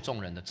要救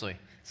众人的罪。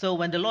So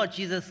when the Lord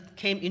Jesus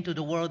came into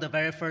the world the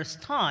very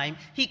first time,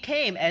 he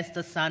came as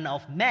the Son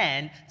of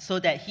Man so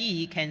that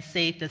he can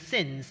save the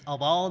sins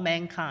of all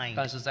但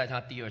mankind. 是在他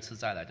第二次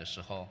再来的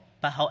时候，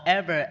 But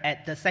however,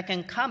 at the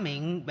second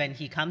coming, when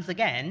he comes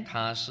again,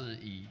 他是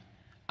以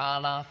阿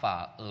拉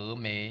法俄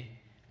梅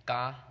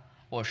嘎，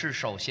我是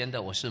首先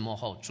的，我是末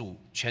后，主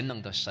全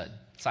能的神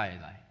再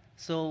来。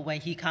 so when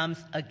he comes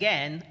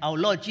again, our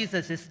Lord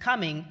Jesus is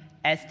coming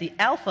as the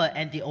Alpha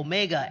and the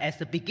Omega, as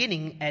the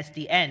beginning, as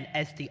the end,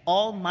 as the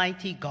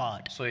Almighty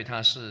God. 所以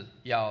他是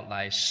要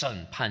来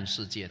审判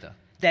世界的。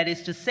 That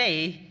is to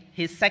say,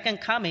 his second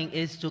coming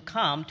is to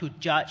come to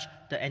judge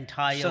the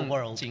entire 圣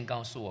world. 经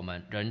告诉我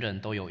们，人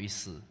人都有一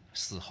死，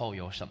死后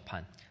有审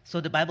判。 So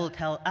the Bible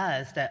tells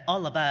us that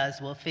all of us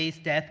will face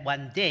death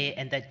one day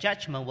and that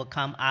judgment will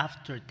come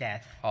after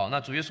death. 好，那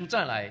主耶稣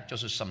再来就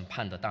是审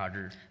判的大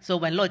日。 So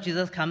when Lord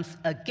Jesus comes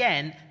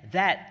again,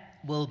 that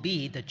will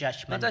be the 那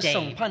judgment 在审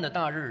day. 判的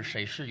大日，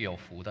谁是有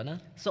福的呢？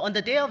 So on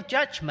the day of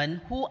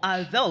judgment, who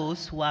are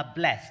those who are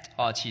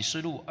blessed? 启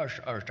示录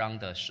22章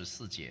的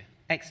14节，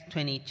 Acts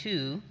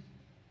 22,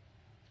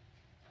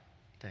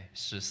 对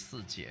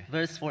，14节，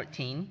 verse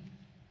 14.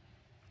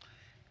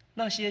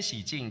 那些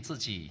洗净自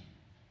己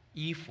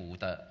衣服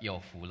的有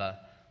福了，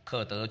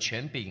可得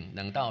权柄，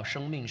能到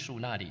生命树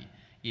那里，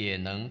也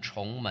能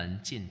从门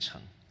进城。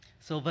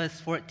 So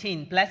verse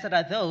 14, blessed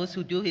are those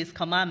who do his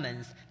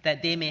commandments,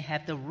 that they may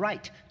have the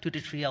right to the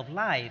tree of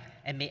life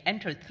and may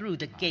enter through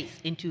the gates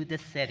into the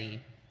city.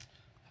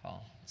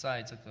 好，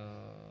在这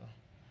个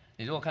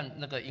你如果看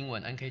那个英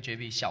文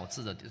NKJV 小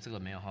字的这个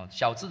没有哈，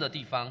小字的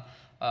地方，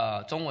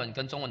中文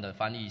跟中文的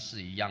翻译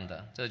是一样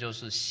的，这就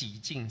是洗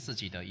净自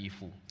己的衣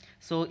服。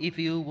 So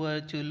if you were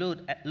to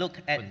look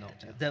at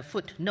Footnote. the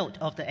footnote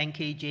of the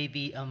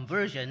NKJV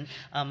version,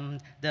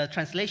 the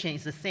translation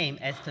is the same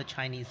as the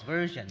Chinese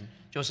version.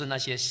 就是那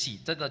些洗，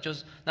这个就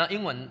是那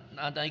英文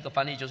那一个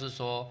翻译就是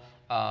说，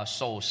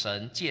守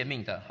神诫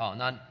命的，好，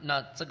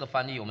那这个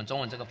翻译我们中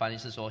文这个翻译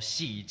是说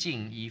洗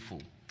净衣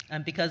服。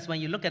 And because when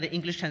you look at the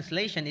English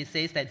translation, it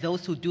says that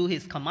those who do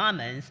his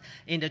commandments.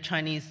 In the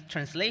Chinese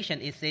translation,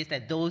 it says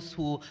that those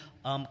who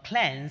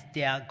cleanse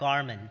their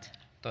garment.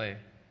 对，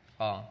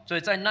所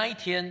以在那一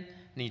天，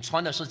你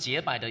穿的是洁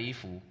白的衣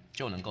服，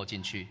就能够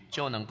进去，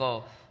就能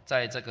够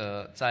在这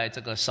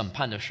个审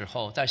判的时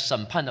候，在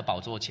审判的宝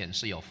座前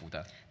是有福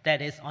的。 That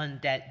is, on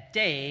that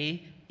day,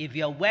 if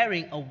you're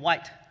wearing a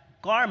white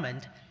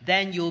garment,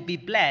 then you'll be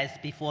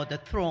blessed before the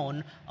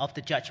throne of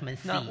the judgment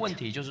那问 seat.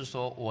 题就是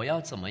说，我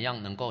要怎么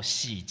样能够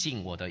洗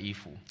净我的衣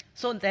服？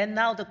 So then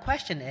now the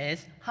question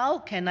is, how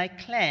can I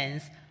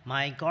cleanse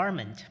my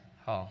garment?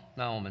 好，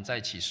那我们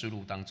在启示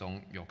录当中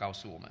有告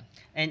诉我们，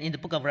 And in the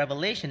book of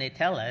Revelation, it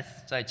tells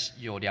us,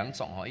 有两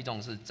种一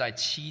种是在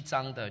7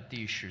章的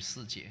第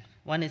14节，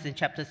 one is in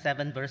chapter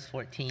 7, verse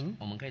 14,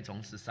 我们可以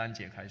从13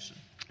节开始。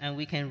 and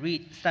we can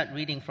start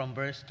reading from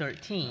verse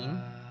 13,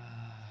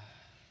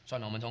 算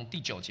了，我们从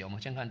第9节，我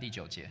们先看第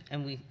9节。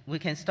 and we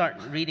can start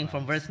reading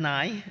from verse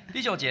 9.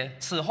 第9节，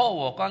此后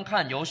我观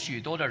看有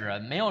许多的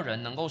人，没有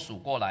人能够数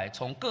过来，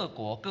从各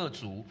国、各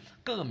族、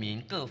各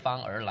民、各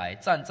方而来，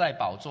站在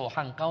宝座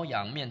和羔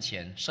羊面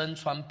前，身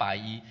穿白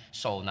衣，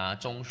手拿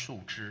棕树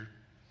枝。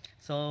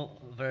 So,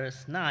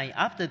 verse 9,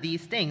 after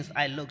these things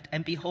I looked,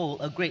 and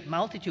behold, a great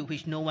multitude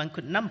which no one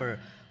could number,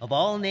 of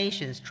all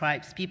nations,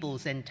 tribes,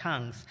 peoples, and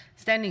tongues,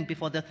 standing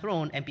before the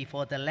throne and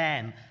before the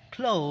Lamb,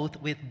 clothed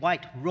with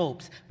white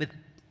robes, with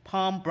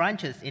palm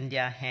branches in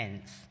their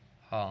hands.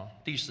 好，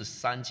第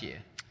13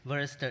节，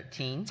 Verse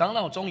 13. 长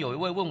老中有一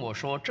位问我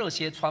说：“这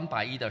些穿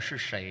白衣的是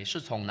谁？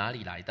是从哪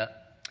里来的？”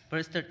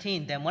 Verse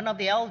 13, then one of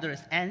the elders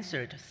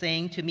answered,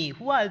 saying to me,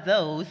 who are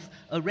those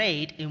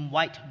arrayed in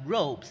white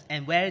robes,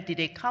 and where did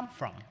they come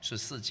from?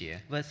 14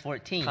节， Verse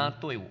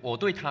 14, 我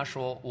对他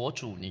说：“我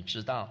主，你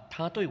知道。”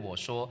他对我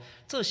说：“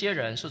这些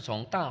人是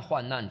从大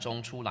患难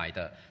中出来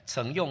的，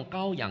曾用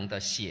羔羊的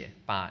血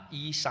把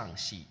衣裳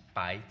洗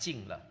白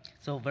净了。”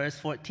 So verse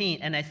 14,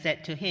 and I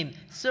said to him,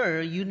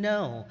 Sir, you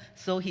know.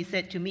 So he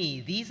said to me,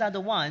 these are the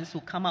ones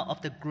who come out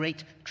of the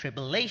great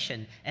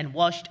tribulation and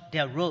washed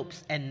their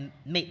robes and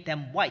made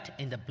them white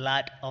in the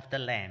blood of the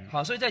Lamb.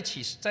 好，所以在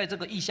这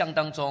个意象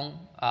当中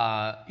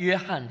约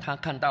翰他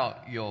看到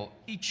有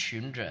一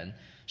群人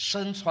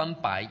身穿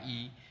白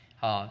衣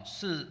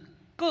是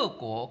各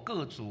国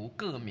各族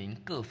各民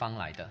各方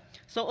来的。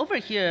 So over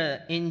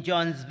here in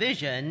John's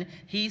vision,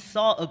 he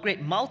saw a great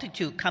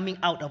multitude coming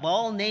out of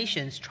all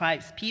nations,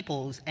 tribes,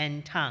 peoples,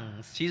 and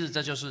tongues. 其实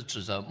这就是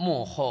指着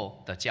末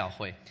后的教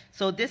会。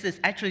 So this is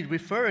actually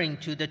referring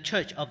to the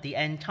church of the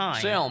end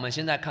虽 time. 然我们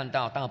现在看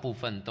到大部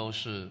分都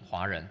是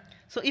华人，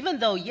 So even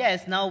though,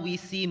 yes, now we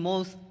see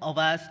most of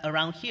us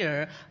around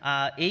here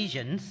are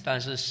Asians, 但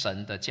是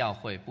神的教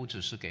会不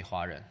只是给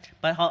华人，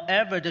 but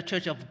however, the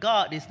church of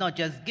God is not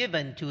just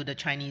given to the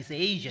Chinese 是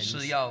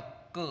Asians, 要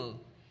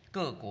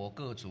各国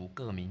各族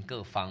各民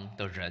各方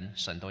的人，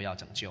神都要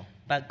拯救。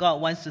 but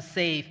God wants to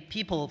save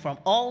people from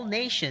all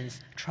nations,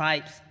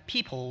 tribes,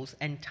 peoples,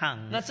 and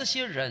那 tongues. 这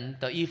些人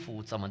的衣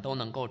服怎么都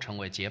能够成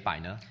为洁白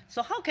呢？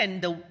 So how can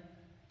the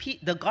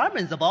the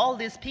garments of all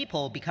these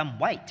people become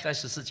white. 在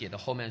14节的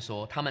后面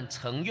说，他们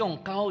曾用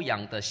羔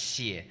羊的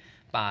血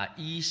把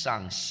衣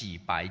裳洗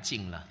白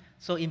净了。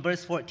So in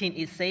verse 14,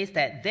 it says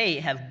that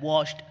they have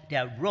washed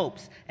their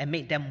robes and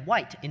made them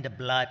white in the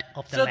blood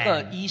of the 这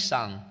个 Lamb. 衣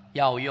裳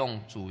要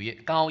用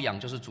羔羊，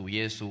就是主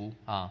耶稣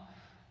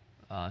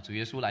主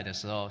耶稣来的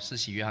时候，施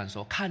洗约翰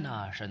说：“看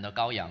啊，神的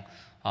羔羊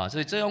啊！”所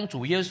以这用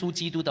主耶稣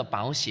基督的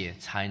宝血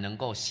才能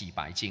够洗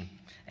白净。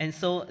 And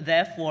so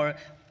therefore,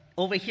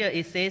 over here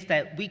it says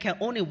that we can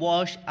only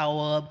wash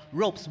our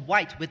robes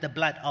white with the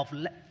blood of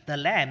the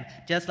Lamb,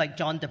 just like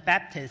John the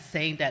Baptist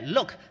saying that,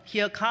 look,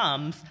 here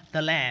comes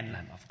the Lamb,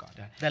 Lamb of God，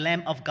 对 the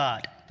Lamb of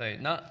God. 对，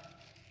那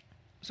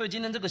所以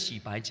今天这个洗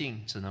白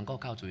净只能够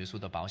靠主耶稣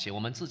的宝血，我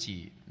们自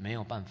己没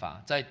有办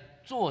法，在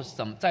做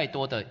再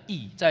多的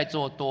义，再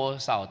做多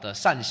少的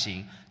善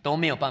行，都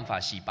没有办法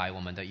洗白我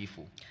们的衣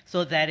服。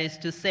 So that is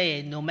to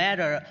say, no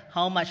matter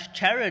how much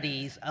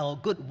charities or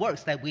good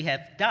works that we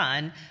have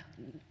done,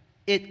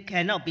 it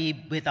cannot be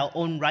with our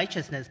own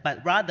righteousness,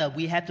 but rather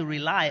we have to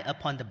rely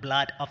upon the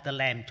blood of the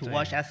Lamb to 对。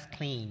 wash us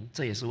clean.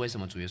 这也是为什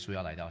么主耶稣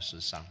要来到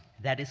世上。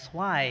 That is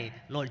why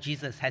Lord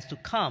Jesus has to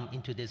come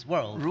into this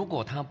world. 如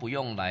果他不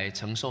用来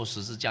承受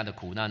十字架的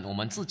苦难，我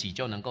们自己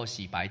就能够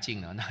洗白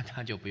净了，那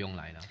他就不用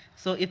来了。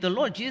 So if the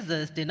Lord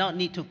Jesus did not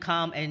need to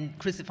come and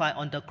crucify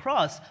on the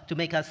cross to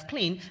make us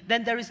clean,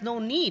 then there is no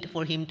need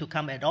for him to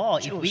come at all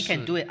if we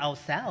can do it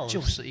ourselves.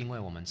 就是因为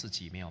我们自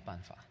己没有办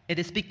法，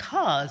 It is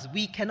because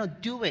we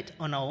cannot do it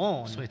on our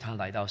own. 所以他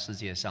来到世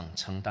界上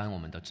承担我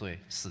们的罪，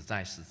死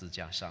在十字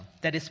架上。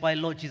 That is why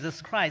Lord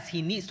Jesus Christ,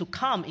 he needs to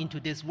come into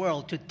this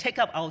world to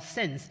take up our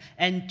sins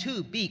and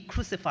to be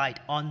crucified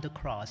on the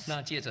cross.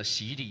 那借着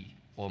洗礼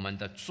我们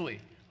的罪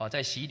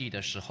在洗礼的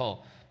时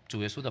候，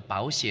主耶稣的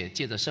宝血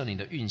借着圣灵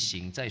的运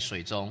行，在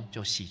水中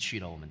就洗去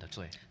了我们的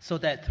罪。 So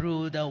that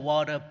through the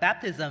water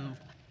baptism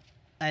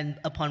and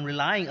upon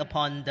relying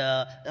upon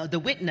the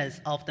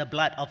witness of the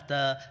blood of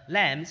the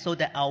Lamb, so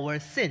that our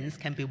sins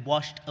can be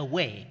washed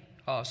away.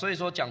 所以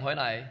说讲回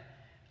来，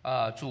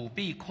主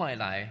必快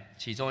来，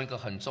其中一个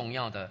很重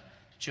要的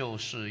就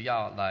是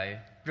要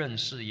来认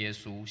识耶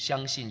稣，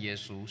相信耶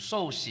稣，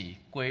受洗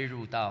归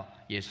入到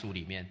耶稣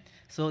里面。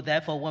 So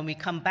therefore, when we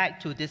come back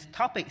to this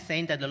topic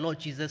saying that the Lord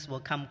Jesus will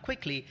come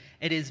quickly,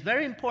 it is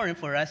very important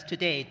for us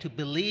today to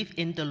believe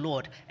in the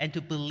Lord and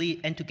to believe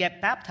and to get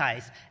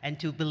baptized and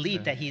to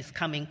believe that He is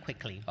coming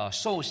quickly.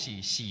 受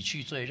洗洗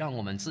去罪，让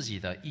我们自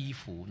己的衣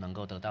服能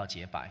够得到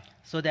洁白。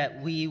 So that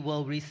we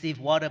will receive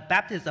water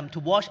baptism to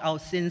wash our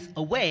sins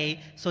away,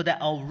 so that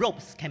our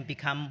robes can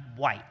become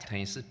white. 等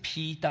于是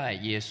披戴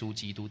耶稣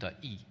基督的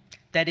义。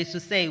 That is to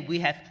say, we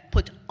have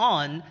put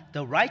on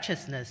the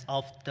righteousness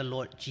of the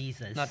Lord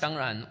Jesus. 那当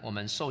然，我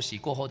们受洗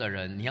过后的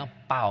人，你要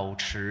保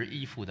持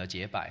衣服的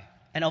洁白。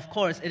 And of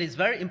course, it is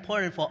very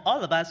important for all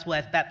of us who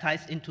have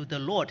baptized into the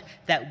Lord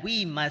that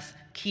we must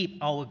keep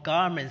our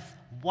garments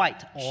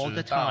white all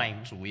the 直到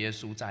time 主耶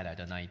稣再来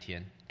的那一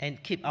天， and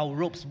keep our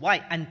robes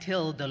white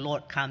until the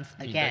Lord comes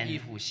你的衣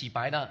again. 服洗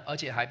白了，而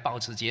且还保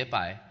持洁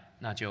白，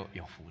那就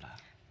有福了。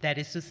 That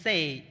is to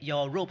say,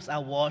 your robes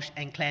are washed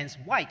and cleansed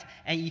white,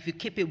 and if you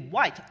keep it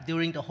white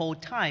during the whole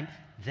time,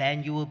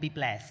 then you will be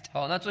blessed.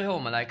 好，那最后我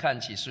们来看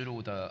启示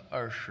录的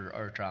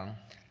22章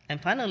And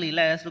finally,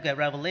 let us look at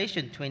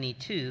Revelation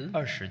 22,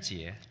 20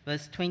节，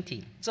 verse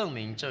 20. 证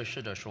明这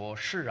事的说：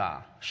是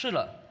啊，是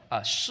了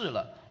啊，是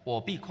了，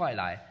我必快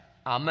来。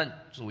阿门。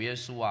主耶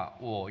稣啊，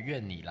我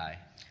愿你来。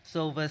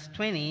 So, verse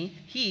 20,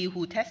 he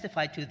who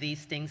testified to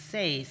these things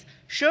says,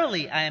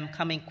 surely I am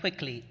coming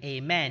quickly.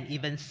 Amen.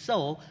 Even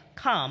so,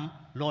 come,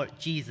 Lord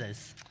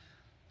Jesus.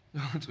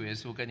 主耶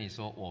稣跟你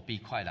说：我必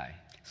快来。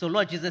 So,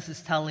 Lord Jesus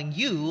is telling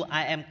you,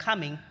 I am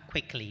coming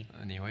quickly.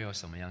 你会有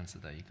什么样子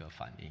的一个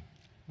反应？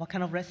 What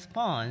kind of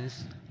response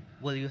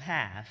will you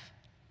have?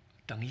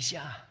 等一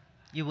下，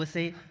 You will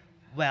say,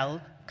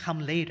 well,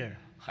 come later.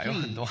 还有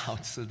很多 Please, 好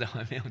吃的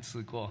还没有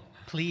吃过，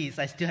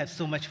 please, I still have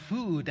so much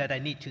food that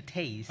I need to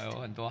taste. 还有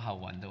很多好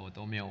玩的我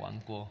都没有玩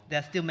过。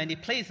 There are still many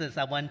places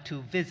I want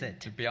to visit.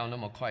 你不要那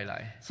么快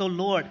来， So,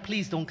 Lord,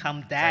 please don't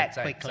come 再 that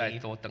再 quickly.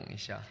 多等一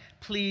下。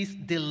 Please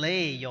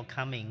delay your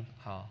coming.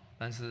 好，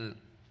但是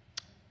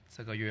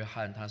这个约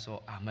翰他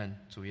说：阿门，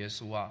主耶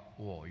稣啊，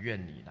我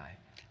愿你来。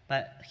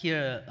 But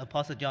here,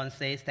 Apostle John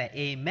says that,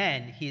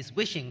 Amen, he is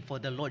wishing for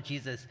the Lord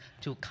Jesus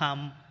to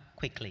come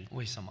quickly.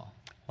 为什么？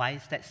 Why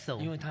is that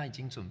so? 因为他已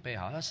经准备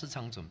好，他时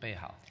常准备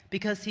好。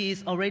 Because he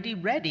is already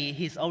ready.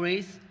 He's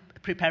always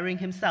preparing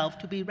himself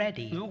to be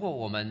ready. 如果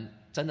我们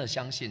真的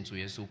相信主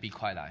耶稣必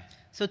快来，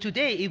 So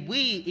today, if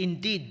we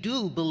indeed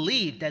do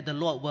believe that the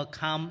Lord will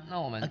come 那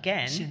我们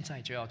again, 现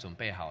在就要准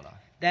备好了。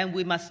 then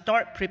we must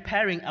start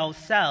preparing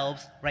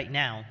ourselves right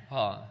now.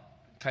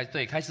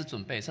 开始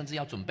准备，甚至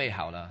要准备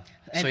好了，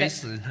 And 随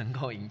时能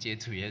够迎接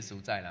主耶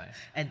稣再来。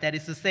 And that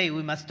is to say,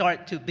 we must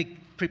start to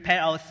prepare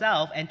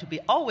ourselves and to be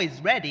always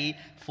ready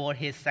for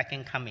his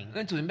second coming. 因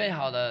为准备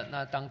好了，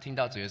那当听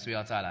到主耶稣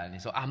要再来，你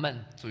说阿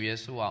门，主耶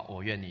稣啊，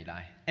我愿你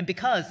来。 And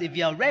because if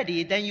you are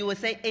ready, then you will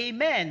say,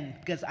 Amen,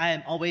 because I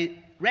am always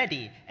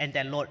ready and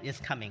that Lord is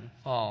coming.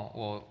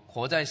 我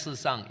活在世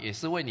上也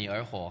是为你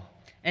而活。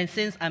 And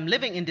since I'm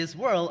living in this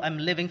world, I'm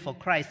living for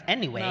Christ 那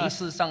anyway.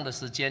 世上的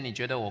时间，你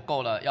觉得我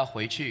够了，要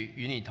回去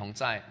与你同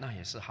在，那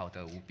也是好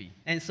得无比。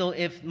 And so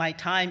if my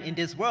time in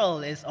this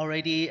world is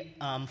already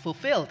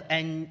fulfilled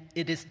and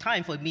it is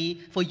time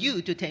for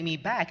you to take me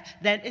back,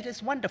 then it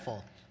is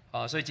wonderful.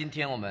 所以今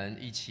天我们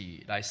一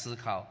起来思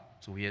考，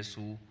主耶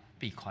稣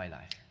必快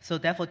来。 So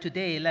therefore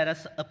today, let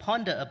us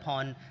ponder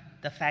upon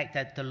the fact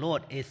that the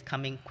Lord is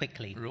coming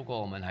quickly. 如果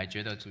我们还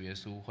觉得主耶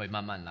稣会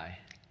慢慢来，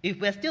 If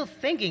we're still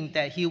thinking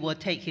that he will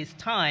take his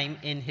time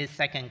in his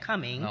second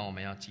coming, 那我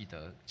们要记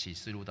得启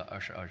示录的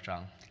22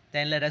章，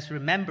 then let us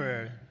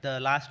remember the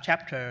last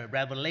chapter,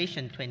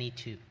 Revelation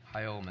 22,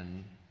 还有我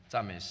们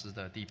赞美诗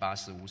的第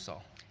85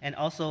首。 and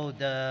also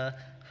the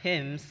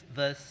hymns,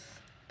 verse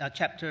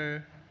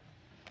 85.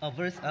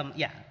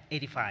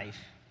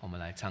 我们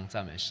来唱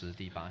赞美诗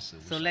第85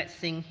 So 首。 let's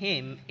sing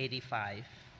hymn 85.